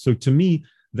class. So to me,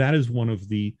 that is one of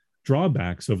the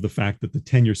drawbacks of the fact that the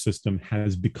tenure system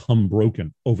has become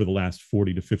broken over the last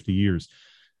 40 to 50 years.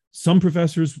 Some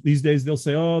professors these days, they'll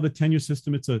say, oh, the tenure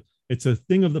system, it's a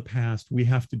thing of the past. We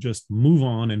have to just move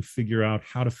on and figure out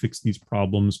how to fix these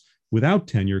problems without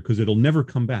tenure because it'll never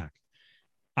come back.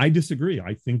 I disagree.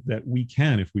 I think that we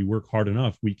can, if we work hard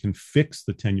enough, we can fix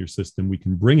the tenure system. We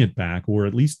can bring it back, or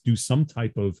at least do some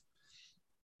type of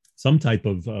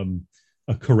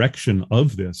a correction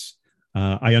of this.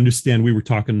 I understand we were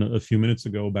talking a few minutes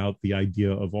ago about the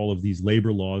idea of all of these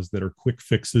labor laws that are quick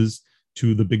fixes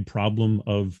to the big problem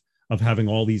of having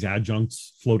all these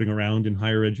adjuncts floating around in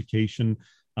higher education,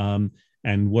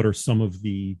 and what are some of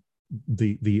the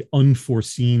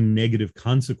unforeseen negative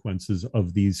consequences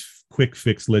of these quick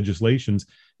fix legislations.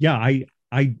 Yeah,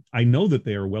 I know that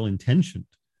they are well intentioned,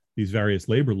 these various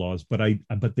labor laws,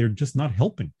 but they're just not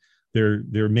helping.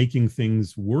 They're making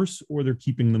things worse, or they're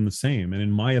keeping them the same. And in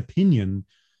my opinion,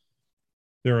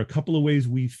 there are a couple of ways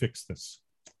we fix this.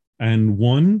 And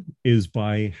one is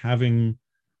by having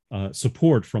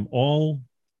support from all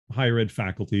higher ed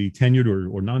faculty, tenured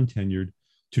or non-tenured,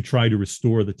 to try to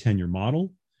restore the tenure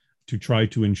model, to try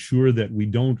to ensure that we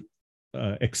don't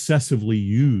excessively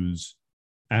use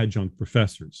adjunct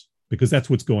professors, because that's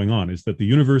what's going on, is that the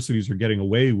universities are getting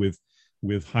away with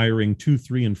hiring 2,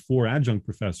 3, and 4 adjunct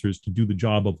professors to do the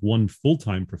job of one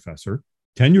full-time professor,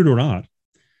 tenured or not.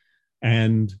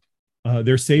 And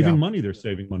they're saving money. They're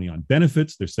saving money on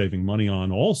benefits. They're saving money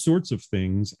on all sorts of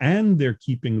things. And they're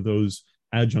keeping those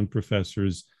adjunct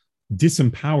professors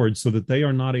disempowered so that they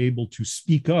are not able to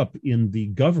speak up in the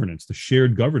governance, the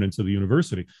shared governance of the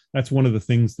university. That's one of the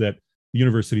things that the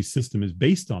university system is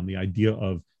based on, the idea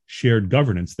of shared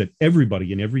governance, that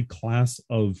everybody in every class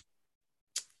of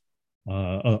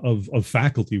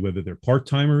faculty, whether they're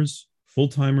part-timers,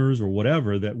 full-timers, or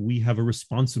whatever, that we have a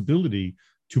responsibility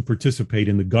to participate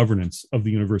in the governance of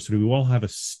the university. We all have a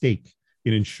stake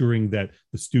in ensuring that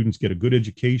the students get a good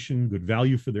education, good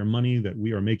value for their money, that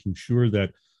we are making sure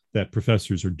that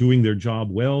professors are doing their job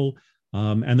well,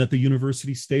 and that the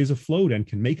university stays afloat and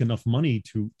can make enough money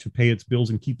to pay its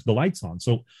bills and keep the lights on.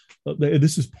 So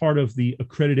this is part of the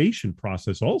accreditation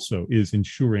process also, is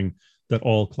ensuring that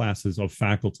all classes of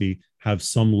faculty have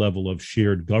some level of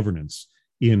shared governance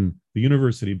in the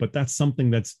university. But that's something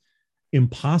that's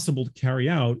impossible to carry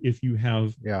out if you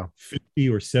have 50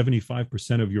 or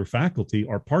 75% of your faculty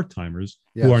are part-timers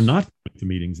who are not coming to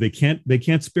meetings. They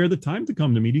can't spare the time to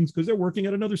come to meetings because they're working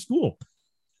at another school.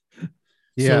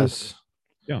 Yes.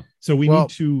 So we need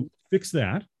to fix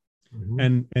that.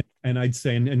 Mm-hmm. And I'd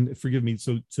say, and forgive me,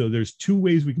 so there's 2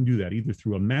 ways we can do that, either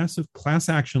through a massive class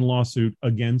action lawsuit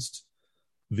against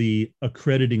the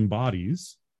accrediting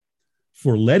bodies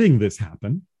for letting this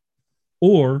happen,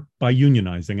 or by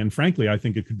unionizing. And frankly, I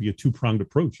think it could be a 2-pronged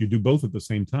approach. You do both at the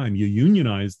same time. You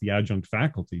unionize the adjunct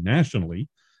faculty nationally,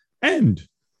 and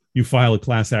you file a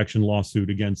class action lawsuit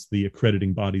against the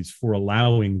accrediting bodies for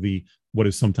allowing what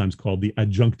is sometimes called the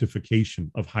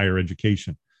adjunctification of higher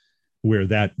education, where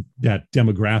that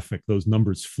demographic, those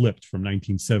numbers flipped from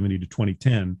 1970 to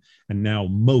 2010, and now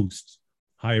most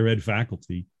higher ed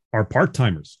faculty are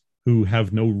part-timers who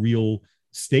have no real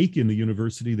stake in the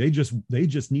university. They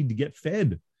just need to get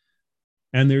fed.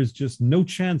 And there's just no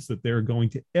chance that they're going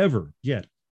to ever get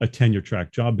a tenure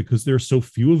track job because there are so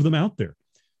few of them out there.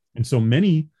 And so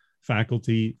many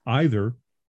faculty either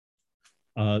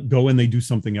go and they do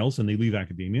something else and they leave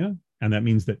academia. And that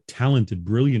means that talented,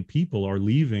 brilliant people are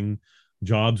leaving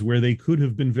jobs where they could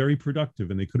have been very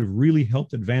productive and they could have really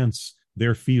helped advance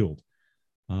their field.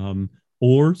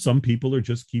 Or some people are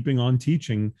just keeping on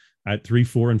teaching at 3,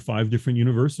 4, and 5 different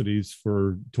universities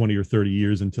for 20 or 30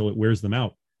 years until it wears them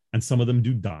out. And some of them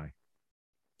do die.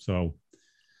 So,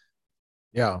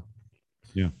 yeah,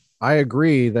 I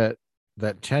agree that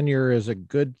tenure is a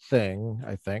good thing.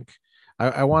 I think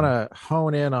I want to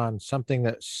hone in on something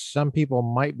that some people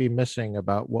might be missing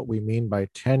about what we mean by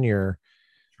tenure.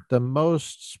 The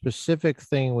most specific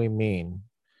thing we mean,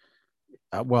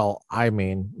 I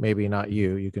mean, maybe not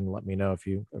you. You can let me know if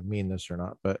you mean this or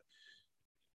not, but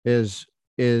is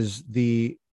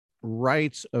the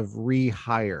rights of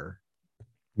rehire.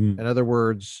 In other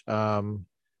words,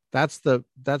 that's the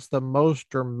most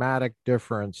dramatic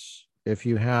difference. If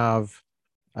you have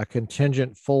a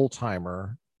contingent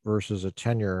full-timer versus a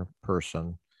tenure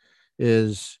person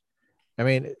is, I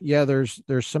mean, yeah, there's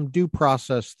some due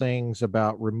process things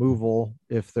about removal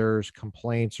if there's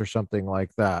complaints or something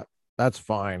like that. That's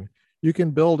fine. You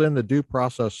can build in the due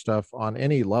process stuff on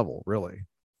any level, really.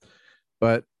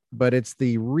 But it's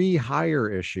the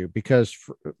rehire issue because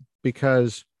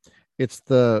it's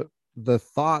the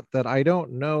thought that I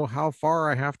don't know how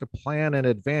far I have to plan in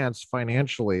advance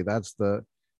financially. That's the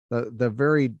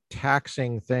very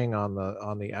taxing thing on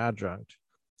the adjunct.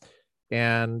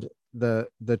 And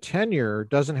the tenure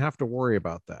doesn't have to worry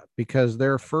about that because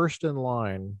they're first in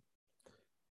line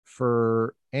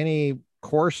for any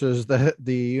courses that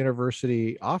the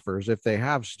university offers if they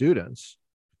have students.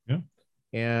 Yeah.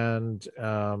 And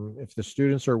if the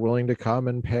students are willing to come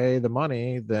and pay the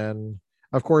money, then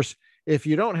of course, if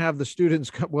you don't have the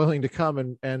students willing to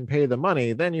come and pay the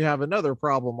money, then you have another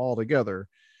problem altogether.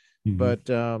 Mm-hmm. But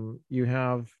you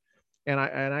have, and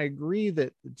I agree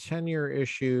that the tenure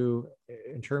issue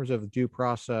in terms of due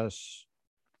process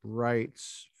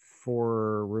rights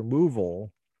for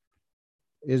removal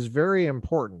is very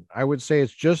important. I would say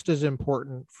it's just as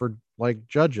important for like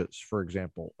judges, for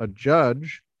example. A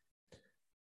judge,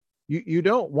 you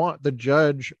don't want the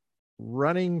judge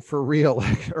running for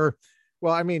re-election, or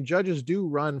well, I mean, judges do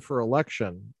run for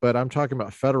election, but I'm talking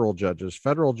about federal judges.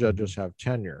 Federal judges have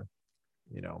tenure,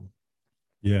 you know.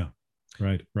 Yeah,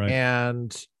 right.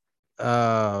 And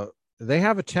they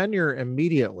have a tenure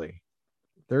immediately.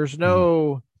 There's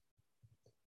no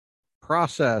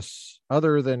process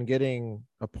other than getting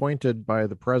appointed by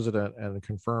the president and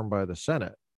confirmed by the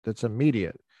Senate. That's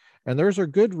immediate. And there's a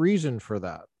good reason for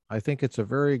that. I think it's a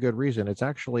very good reason. It's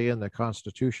actually in the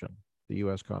Constitution, the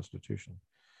U.S. Constitution.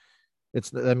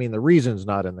 I mean, the reason's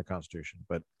not in the Constitution,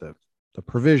 but the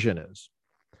provision is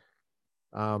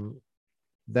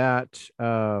that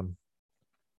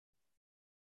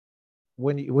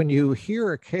when you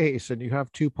hear a case and you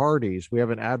have two parties, we have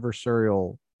an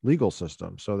adversarial legal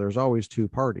system, so there's always two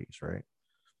parties, right?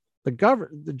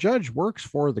 The judge works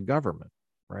for the government,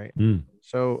 right?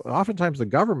 So oftentimes the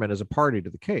government is a party to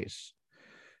the case.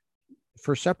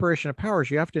 For separation of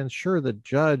powers, you have to ensure the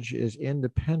judge is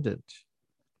independent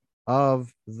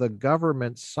of the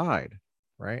government side,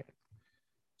 right?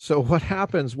 So what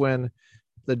happens when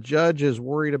the judge is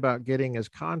worried about getting his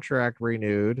contract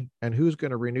renewed, and who's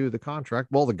going to renew the contract?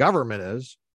 Well, the government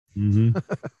is. Mm-hmm.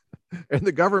 And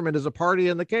the government is a party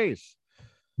in the case.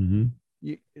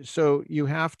 Mm-hmm. So you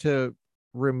have to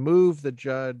remove the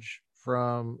judge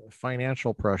from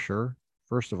financial pressure,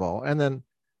 first of all. And then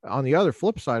on the other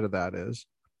flip side of that is,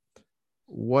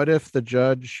 what if the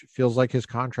judge feels like his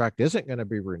contract isn't going to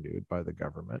be renewed by the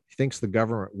government? He thinks the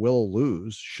government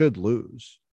should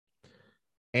lose.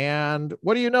 And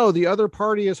what do you know? The other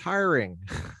party is hiring.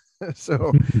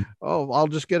 So, I'll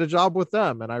just get a job with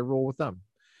them and I roll with them.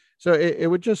 So it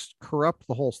would just corrupt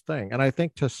the whole thing. And I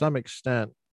think to some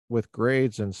extent with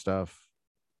grades and stuff,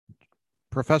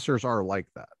 professors are like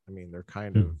that. I mean, they're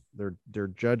kind of, they're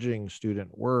judging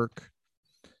student work.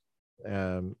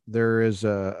 There is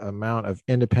a amount of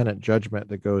independent judgment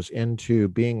that goes into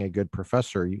being a good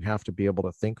professor. You have to be able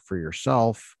to think for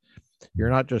yourself. You're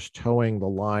not just towing the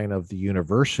line of the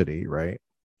university, right?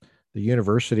 The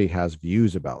university has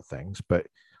views about things, but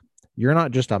you're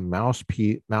not just a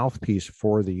mouthpiece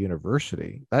for the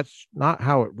university. That's not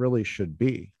how it really should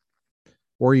be.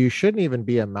 Or you shouldn't even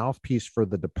be a mouthpiece for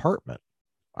the department,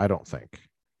 I don't think.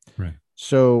 Right.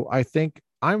 So I think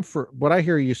what I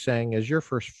hear you saying is you're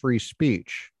for free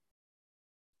speech.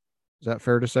 Is that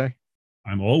fair to say?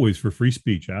 I'm always for free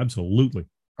speech. Absolutely.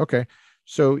 Okay.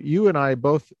 So you and I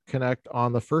both connect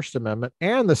on the First Amendment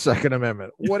and the Second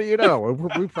Amendment. What do you know?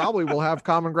 We probably will have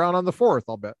common ground on the Fourth,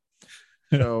 I'll bet.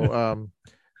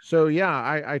 So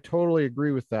yeah, I totally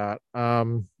agree with that.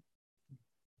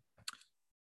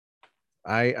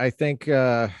 I think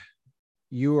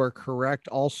you are correct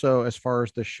also as far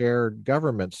as the shared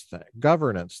governance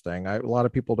thing. A lot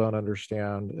of people don't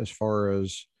understand as far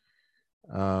as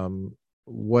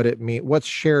what it means. What's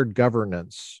shared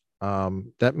governance?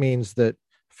 That means that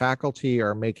faculty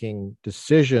are making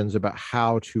decisions about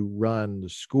how to run the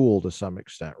school to some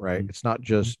extent, right? It's not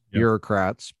just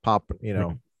bureaucrats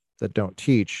that don't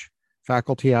teach.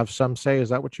 Faculty have some say. Is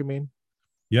that what you mean?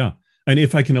 Yeah. And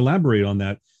if I can elaborate on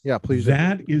that, yeah, please.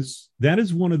 That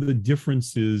is one of the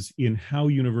differences in how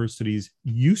universities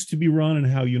used to be run and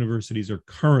how universities are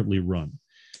currently run.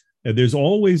 There's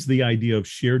always the idea of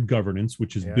shared governance,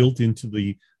 which is built into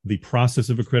the process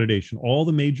of accreditation. All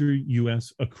the major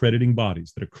U.S. accrediting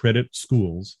bodies that accredit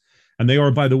schools, and they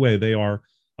are, by the way, they are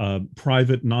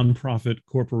private nonprofit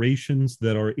corporations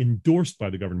that are endorsed by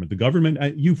the government. The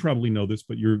government, you probably know this,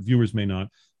 but your viewers may not.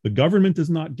 The government does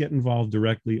not get involved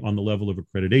directly on the level of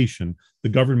accreditation. The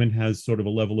government has sort of a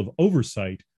level of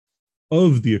oversight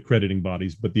of the accrediting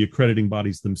bodies, but the accrediting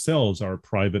bodies themselves are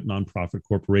private nonprofit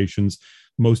corporations,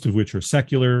 most of which are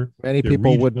secular. Many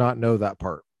people would not know that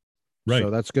part. Right. So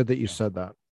that's good that you said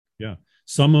that. Yeah.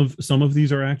 Some of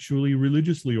these are actually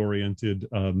religiously oriented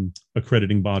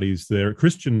accrediting bodies. They're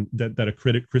Christian that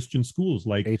accredit Christian schools,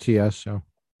 like ATS. Yeah.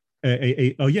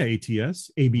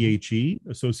 ATS, ABHE,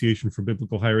 Association for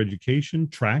Biblical Higher Education,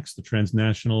 TRACS, the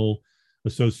Transnational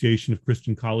Association of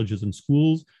Christian Colleges and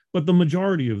Schools, but the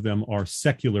majority of them are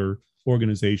secular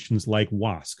organizations like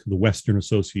WASC, the Western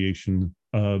Association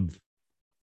of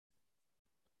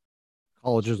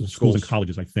Colleges and Schools and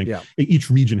Colleges, I think. Yeah.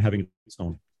 Each region having its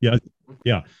own. Yeah.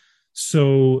 Yeah.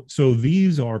 So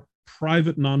these are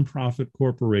private nonprofit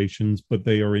corporations, but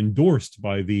they are endorsed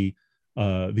by the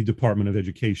Department of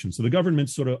Education. So the government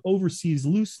sort of oversees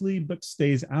loosely, but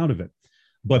stays out of it.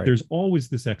 But there's always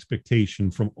this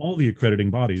expectation from all the accrediting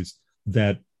bodies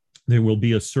that there will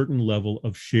be a certain level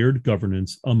of shared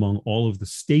governance among all of the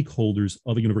stakeholders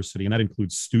of a university. And that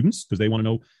includes students, because they want to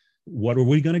know, what are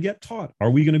we going to get taught? Are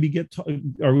we going to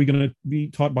are we going to be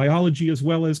taught biology as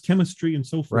well as chemistry and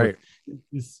so forth? Right.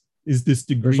 Is this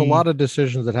degree? There's a lot of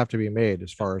decisions that have to be made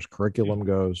as far as curriculum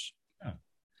goes. Yeah.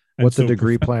 What the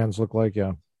degree plans look like.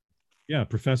 Yeah. Yeah.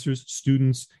 Professors,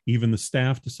 students, even the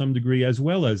staff to some degree, as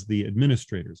well as the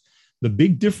administrators. The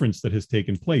big difference that has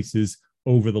taken place is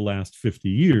over the last 50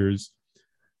 years,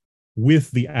 with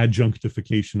the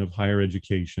adjunctification of higher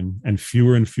education and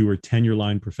fewer tenure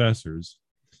line professors,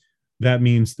 that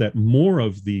means that more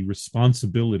of the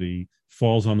responsibility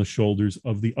falls on the shoulders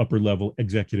of the upper level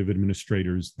executive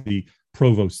administrators, the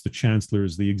provosts, the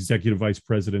chancellors, the executive vice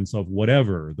presidents of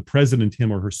whatever, the president,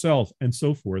 him or herself, and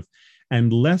so forth.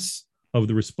 And less of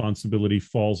the responsibility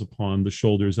falls upon the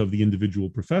shoulders of the individual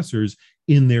professors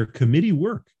in their committee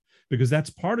work, because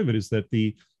that's part of it, is that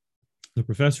the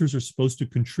professors are supposed to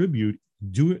contribute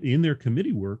in their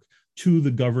committee work to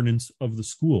the governance of the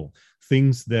school,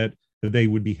 things that they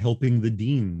would be helping the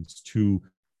deans to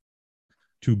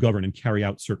govern and carry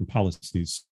out certain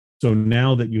policies. So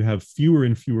now that you have fewer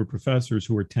and fewer professors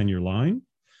who are tenure line,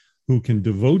 who can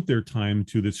devote their time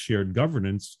to this shared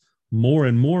governance, more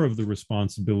and more of the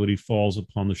responsibility falls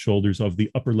upon the shoulders of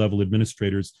the upper level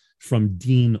administrators from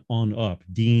dean on up,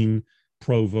 dean,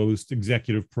 provost,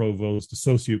 executive provost,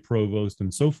 associate provost,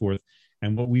 and so forth.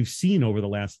 And what we've seen over the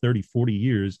last 30, 40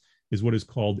 years is what is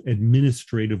called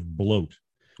administrative bloat.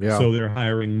 Yeah. So they're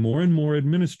hiring more and more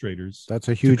administrators. That's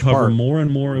a huge to cover part. More and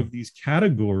more of these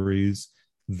categories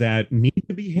that need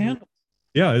to be handled.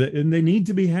 Yeah, and they need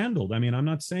to be handled. I mean, I'm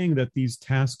not saying that these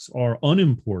tasks are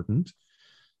unimportant.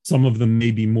 Some of them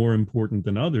may be more important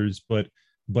than others, but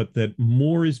that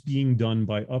more is being done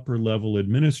by upper level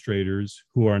administrators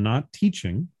who are not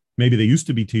teaching. Maybe they used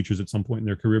to be teachers at some point in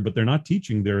their career, but they're not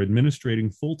teaching. They're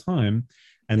administrating full time,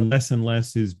 and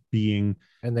less is being,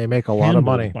 and they make a lot of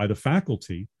money by the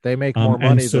faculty. They make more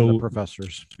money than the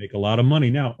professors. Make a lot of money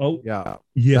now. Oh, yeah,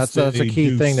 yes, that's a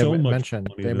key thing to mention.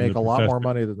 They make a lot more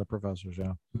money than the professors.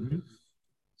 Yeah. Mm-hmm.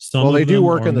 Well, they do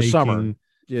work in the summer.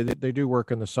 Yeah, they do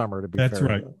work in the summer. To be fair, that's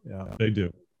right. Yeah, they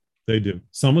do.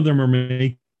 Some of them are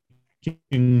making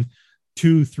 $200,000,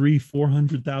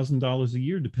 $300,000, $400,000 a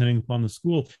year, depending upon the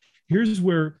school. Here's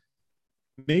where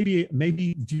maybe.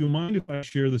 Do you mind if I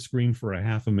share the screen for a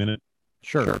half a minute?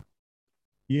 Sure.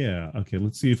 Yeah. Okay.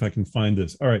 Let's see if I can find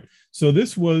this. All right. So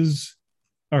this was.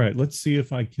 All right. Let's see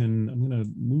if I can. I'm going to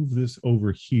move this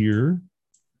over here.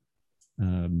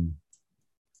 All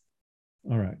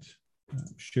right.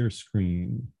 Share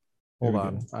screen. Hold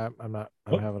on. I'm not.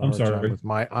 I'm having a hard time with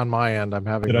on my end. I'm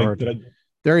having a hard time.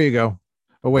 There you go.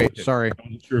 Oh wait, okay. Sorry.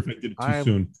 I'm not sure if I did it too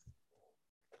soon.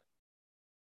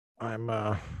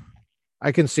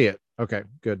 I can see it. Okay,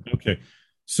 good. Okay.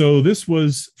 So this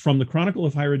was from the Chronicle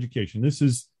of Higher Education. This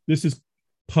is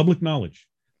public knowledge.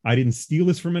 I didn't steal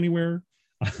this from anywhere.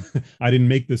 I didn't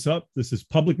make this up. This is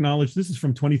public knowledge. This is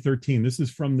from 2013. This is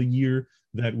from the year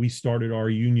that we started our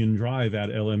union drive at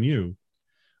LMU.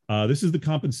 This is the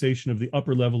compensation of the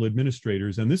upper level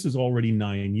administrators, and this is already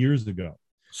 9 years ago.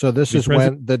 So this is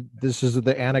this is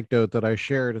the anecdote that I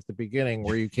shared at the beginning,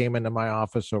 where you came into my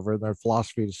office over in the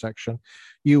philosophy section.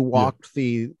 You walked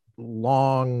the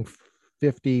long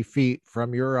 50 feet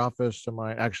from your office to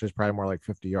mine. Actually, it's probably more like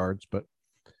 50 yards, but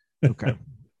okay,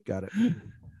 got it.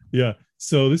 Yeah.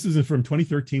 So this is from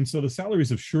 2013. So the salaries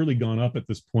have surely gone up at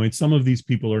this point. Some of these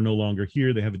people are no longer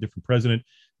here. They have a different president.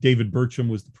 David Burcham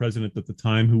was the president at the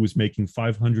time, who was making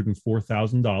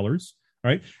 $504,000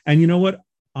 right? And you know what?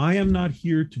 I am not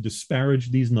here to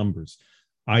disparage these numbers.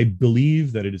 I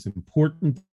believe that it is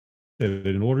important that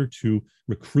in order to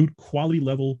recruit quality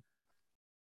level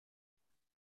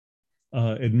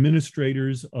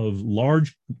administrators of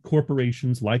large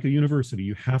corporations like a university,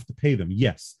 you have to pay them,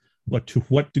 yes. But to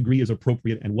what degree is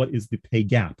appropriate, and what is the pay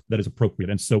gap that is appropriate?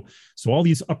 And so all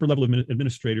these upper level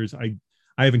administrators, I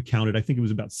haven't counted. I think it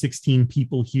was about 16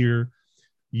 people here.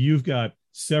 You've got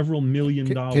several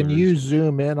million dollars. Can you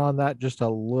zoom in on that just a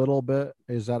little bit?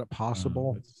 Is that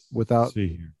possible without? See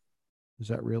here. Is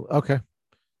that real? Okay,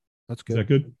 that's good. Is that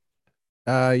good?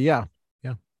 Yeah.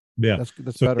 That's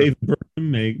so better. Dave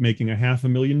Burton making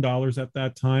 $500,000 at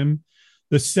that time,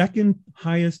 the second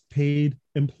highest paid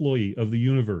employee of the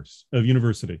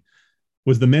university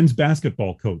was the men's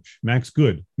basketball coach, Max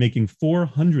Good, making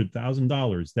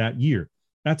 $400,000 that year.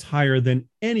 That's higher than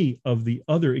any of the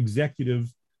other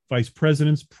executive vice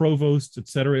presidents, provosts, et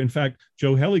cetera. In fact,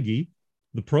 Joe Helligy,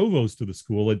 the provost of the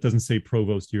school, it doesn't say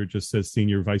provost here, it just says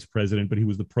senior vice president, but he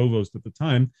was the provost at the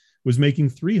time, was making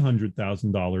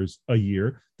 $300,000 a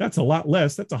year. That's a lot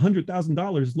less. That's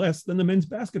 $100,000 less than the men's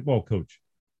basketball coach.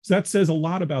 So that says a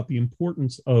lot about the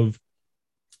importance of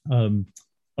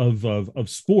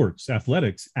sports,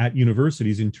 athletics at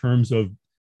universities in terms of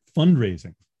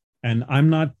fundraising. And I'm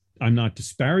not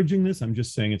disparaging this. I'm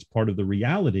just saying it's part of the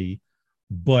reality.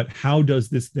 But how does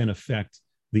this then affect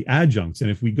the adjuncts?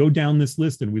 And if we go down this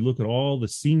list and we look at all the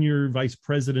senior vice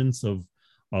presidents of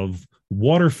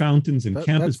water fountains and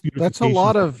campus beautification, that's a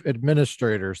lot of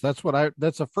administrators. That's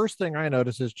the first thing I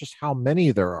notice is just how many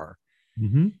there are.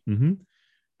 Mm-hmm, mm-hmm.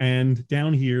 And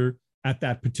down here at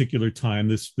that particular time,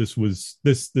 this was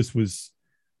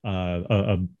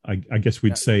I guess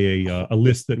we'd say a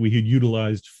list that we had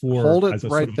utilized for. Hold it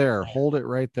right there. Hold it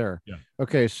right there. Yeah.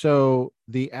 Okay, so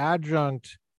the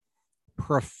adjunct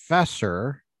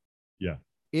professor,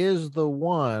 is the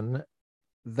one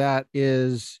that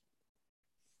is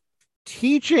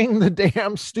teaching the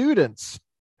damn students.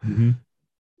 Mm-hmm.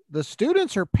 The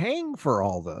students are paying for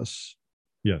all this.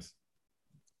 Yes.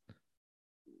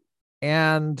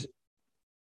 And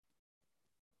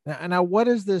now, what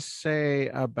does this say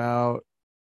about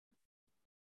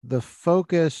the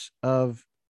focus of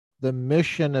the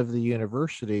mission of the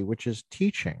university, which is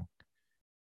teaching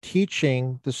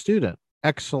the student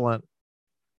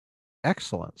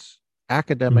excellence,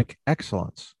 academic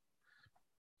excellence,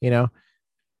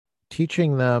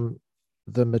 teaching them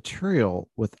the material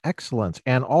with excellence,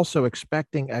 and also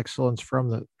expecting excellence from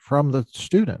the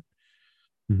student.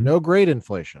 Mm-hmm. No grade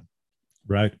inflation.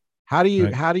 Right. How do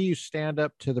you stand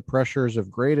up to the pressures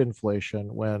of grade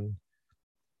inflation when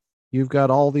you've got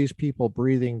all these people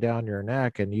breathing down your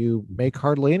neck and you make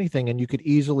hardly anything, and you could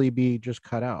easily be just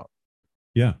cut out?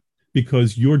 Yeah,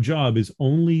 because your job is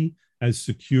only as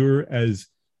secure as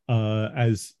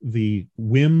the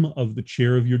whim of the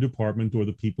chair of your department or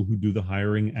the people who do the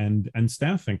hiring and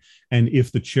staffing. And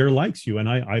if the chair likes you, and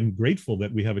I'm grateful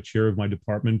that we have a chair of my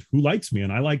department who likes me,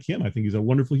 and I like him. I think he's a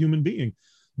wonderful human being.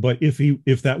 But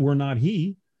if that were not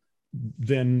he,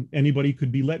 then anybody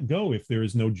could be let go if there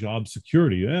is no job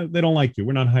security. They don't like you.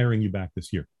 We're not hiring you back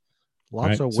this year.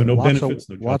 Lots of women, I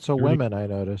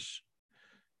notice.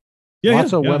 Yeah,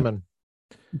 lots of women.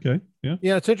 Okay. Yeah.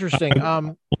 Yeah, it's interesting. I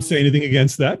won't say anything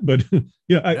against that, but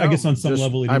I guess on some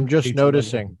level, I'm just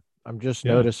noticing. I'm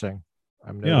noticing.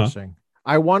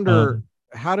 I wonder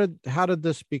how did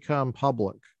this become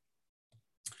public?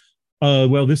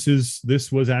 Well, this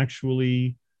was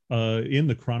actually in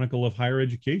the Chronicle of Higher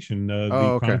Education.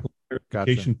 Chronicle of Higher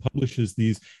Education publishes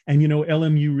these, and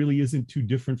LMU really isn't too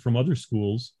different from other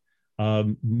schools.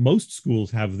 Most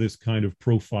schools have this kind of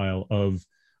profile of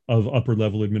upper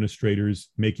level administrators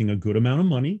making a good amount of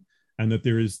money, and that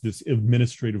there is this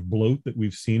administrative bloat that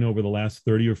we've seen over the last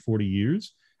 30 or 40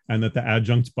 years, and that the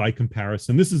adjuncts, by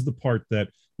comparison, this is the part that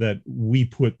we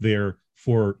put there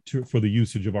for the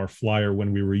usage of our flyer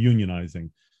when we were unionizing.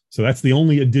 So that's the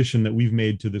only addition that we've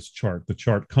made to this chart. The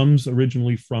chart comes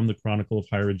originally from the Chronicle of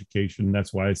Higher Education.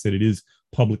 That's why I said it is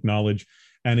public knowledge,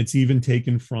 and it's even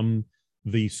taken from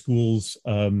the school's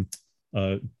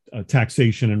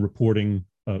taxation and reporting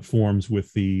forms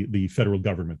with the federal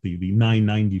government, the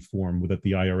 990 form that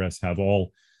the IRS have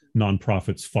all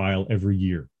nonprofits file every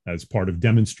year as part of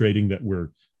demonstrating that we're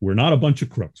not a bunch of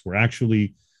crooks. We're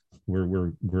actually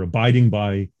we're abiding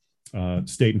by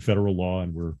state and federal law,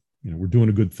 and we're doing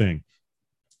a good thing.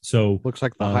 So looks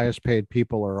like the highest paid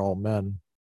people are all men.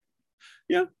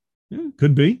 Yeah,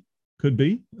 could be.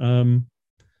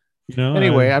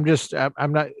 Anyway, I'm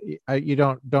not. You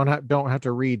don't have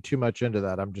to read too much into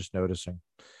that. I'm just noticing.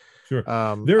 Sure.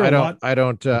 There are a lot. I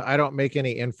don't make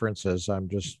any inferences. I'm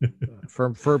just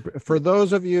for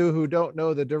those of you who don't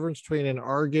know the difference between an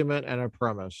argument and a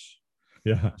premise.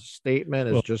 Yeah. A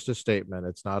statement is just a statement.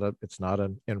 It's not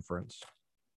an inference.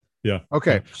 Yeah.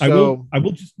 Okay. Yeah. So I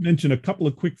will just mention a couple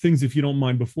of quick things, if you don't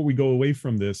mind, before we go away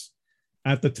from this.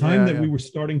 At the time that we were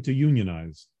starting to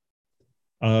unionize,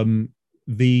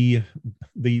 the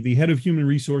head of human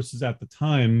resources at the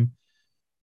time,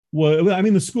 well, I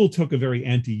mean, the school took a very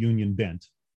anti-union bent,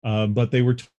 but they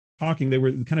were talking, they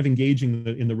were kind of engaging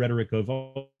in the rhetoric of,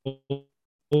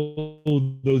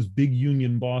 those big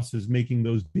union bosses making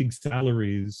those big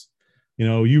salaries.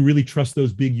 You really trust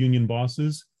those big union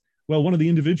bosses? Well, one of the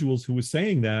individuals who was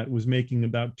saying that was making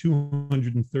about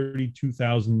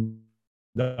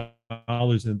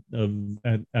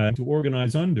 $232,000 to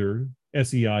organize under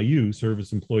SEIU,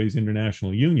 Service Employees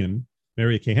International Union,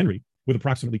 Mary Kay Henry, with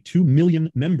approximately 2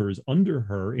 million members under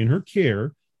her in her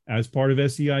care as part of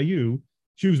SEIU.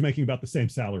 She was making about the same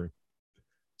salary.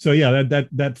 So yeah,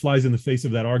 that flies in the face of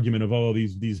that argument of,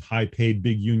 these high paid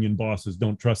big union bosses,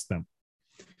 don't trust them.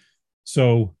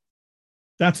 So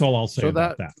that's all I'll say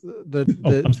about that.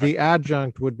 The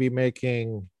adjunct would be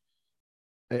making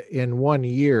in 1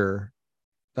 year.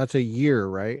 That's a year,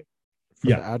 right? For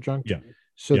the adjunct. Yeah.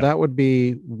 So that would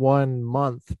be 1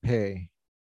 month pay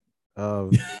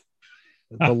of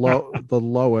the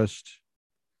lowest,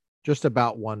 just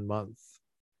about 1 month.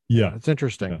 Yeah. It's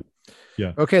interesting.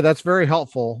 Yeah. Okay. That's very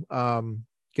helpful.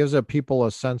 Gives people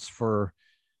a sense for,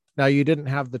 now you didn't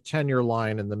have the tenure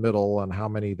line in the middle on how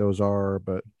many those are,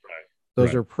 but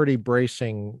those are pretty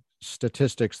bracing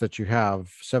statistics that you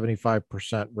have,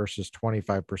 75% versus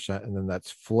 25. And then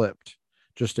that's flipped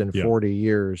just in 40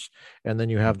 years. And then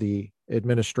you have the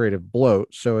administrative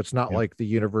bloat. So it's not like the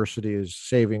university is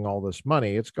saving all this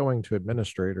money. It's going to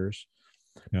administrators.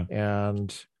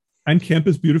 And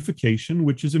campus beautification,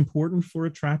 which is important for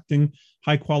attracting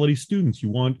high quality students. You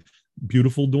want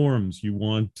beautiful dorms, you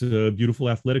want beautiful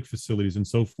athletic facilities and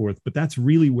so forth. But that's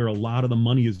really where a lot of the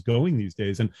money is going these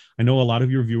days. And I know a lot of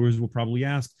your viewers will probably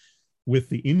ask, with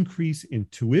the increase in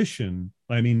tuition,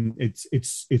 I mean,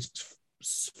 it's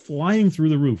flying through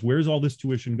the roof. Where's all this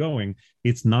tuition going?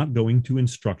 It's not going to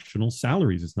instructional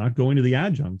salaries. It's not going to the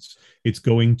adjuncts. It's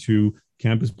going to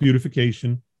campus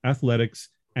beautification, athletics,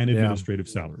 and administrative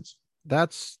salaries.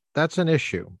 That's an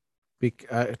issue.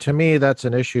 To me, that's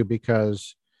an issue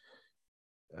because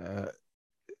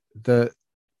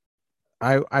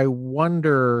I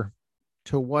wonder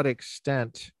to what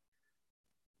extent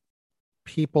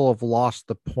people have lost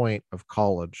the point of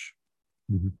college.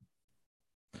 Mm-hmm.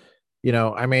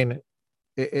 I mean,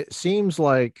 it seems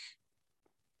like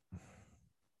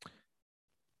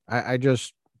I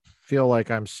just feel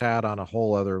like I'm sad on a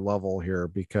whole other level here,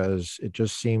 because it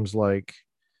just seems like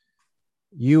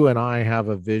you and I have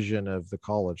a vision of the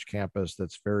college campus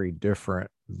that's very different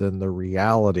than the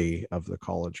reality of the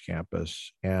college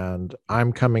campus. And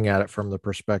I'm coming at it from the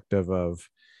perspective of,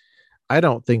 I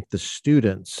don't think the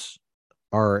students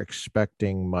are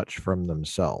expecting much from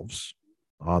themselves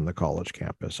on the college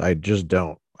campus. I just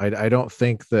don't. I don't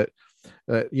think that,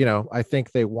 I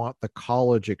think they want the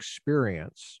college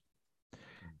experience.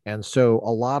 And so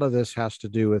a lot of this has to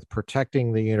do with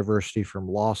protecting the university from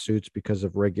lawsuits because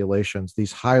of regulations.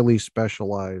 These highly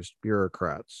specialized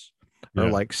bureaucrats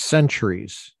are like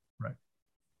sentries, right?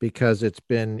 Because it's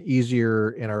been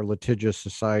easier in our litigious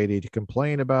society to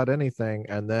complain about anything.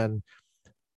 And then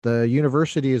the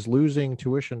university is losing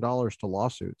tuition dollars to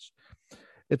lawsuits.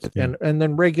 And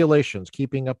then regulations,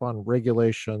 keeping up on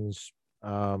regulations.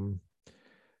 And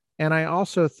I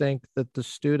also think that the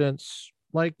students,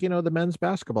 like, the men's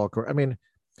basketball court, I mean,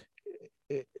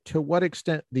 to what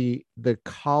extent the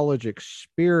college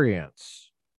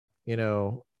experience,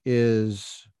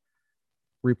 is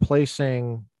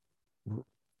replacing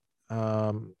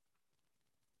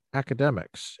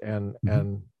academics and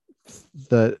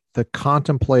the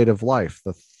contemplative life,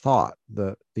 the thought,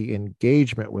 the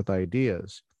engagement with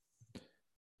ideas,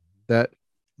 that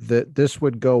this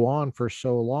would go on for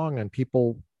so long, and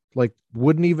people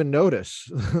wouldn't even notice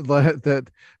that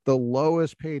the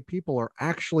lowest paid people are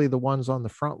actually the ones on the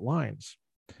front lines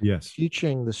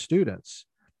teaching the students.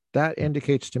 That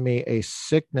indicates to me a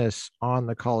sickness on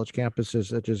the college campuses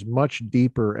that is much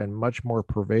deeper and much more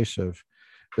pervasive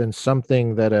than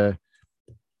something that a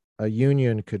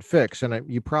union could fix.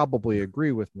 And you probably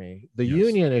agree with me. The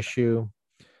union issue,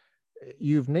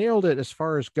 you've nailed it. As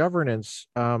far as governance,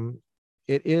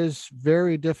 it is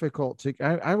very difficult to,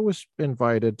 I was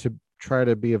invited to try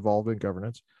to be involved in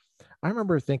governance. I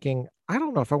remember thinking, I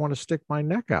don't know if I want to stick my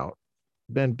neck out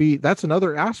then B, that's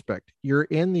another aspect. You're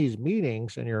in these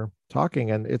meetings and you're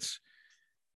talking, and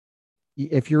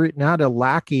if you're not a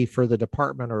lackey for the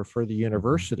department or for the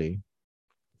university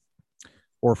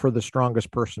or for the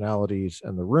strongest personalities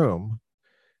in the room,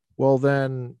 well,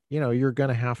 then, you're going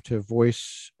to have to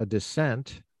voice a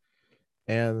dissent.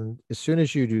 And as soon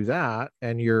as you do that,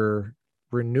 and your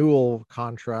renewal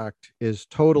contract is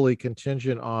totally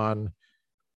contingent on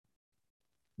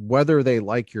whether they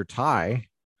like your tie.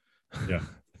 Yeah.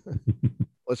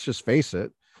 Let's just face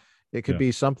it. It could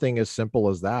be something as simple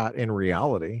as that in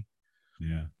reality.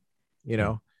 Yeah.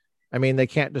 I mean, they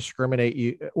can't discriminate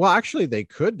you. Well, actually, they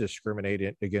could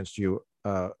discriminate against you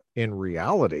in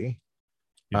reality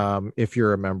if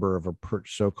you're a member of a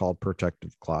so-called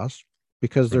protected class,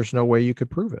 because there's no way you could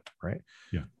prove it, right?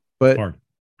 Yeah. But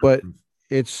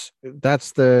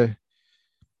that's the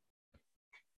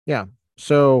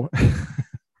So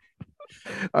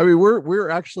I mean, we're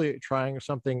actually trying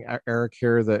something, Arik,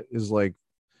 here that is like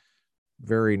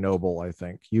very noble. I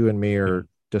think you and me are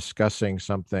discussing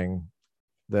something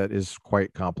that is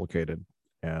quite complicated,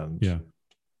 and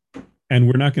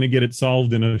we're not going to get it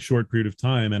solved in a short period of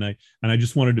time. And I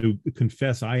just wanted to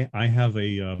confess, I have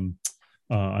an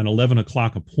 11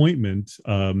 o'clock appointment.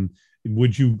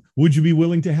 Would you be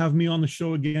willing to have me on the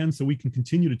show again so we can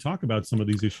continue to talk about some of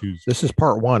these issues? This is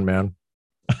part one, man.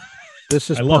 This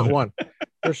is part one.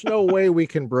 There's no way we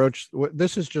can broach.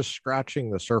 This is just scratching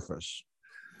the surface.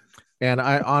 And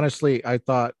I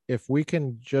thought if we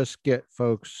can just get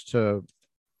folks to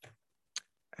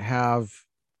have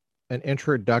an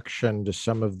introduction to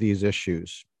some of these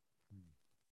issues,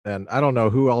 and I don't know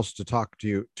who else to talk to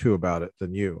you to about it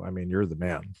than you. I mean, you're the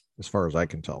man, as far as I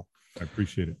can tell. I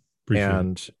appreciate it.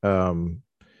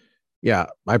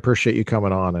 I appreciate you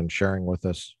coming on and sharing with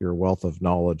us your wealth of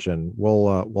knowledge. And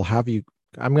we'll have you.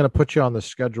 I'm going to put you on the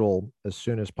schedule as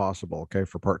soon as possible. Okay,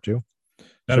 for part 2.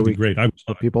 That'd be great.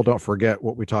 So people don't forget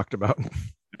what we talked about.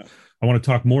 I want to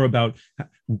talk more about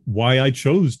why I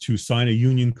chose to sign a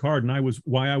union card, and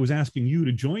why I was asking you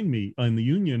to join me in the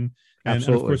union. And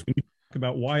of course, we need to talk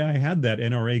about why I had that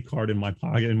NRA card in my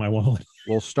pocket, in my wallet.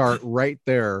 We'll start right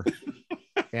there,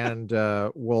 and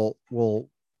we'll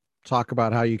talk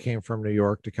about how you came from New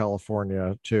York to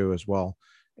California too, as well,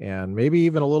 and maybe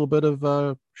even a little bit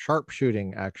of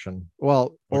sharpshooting action.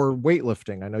 Well, or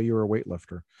weightlifting. I know you were a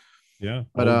weightlifter. Yeah,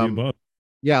 but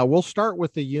we'll start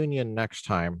with the union next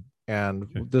time, and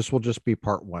this will just be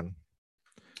part 1.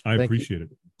 I appreciate it.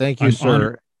 Thank you, sir.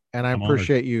 Honored. And I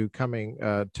appreciate you coming,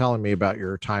 telling me about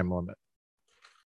your time limit.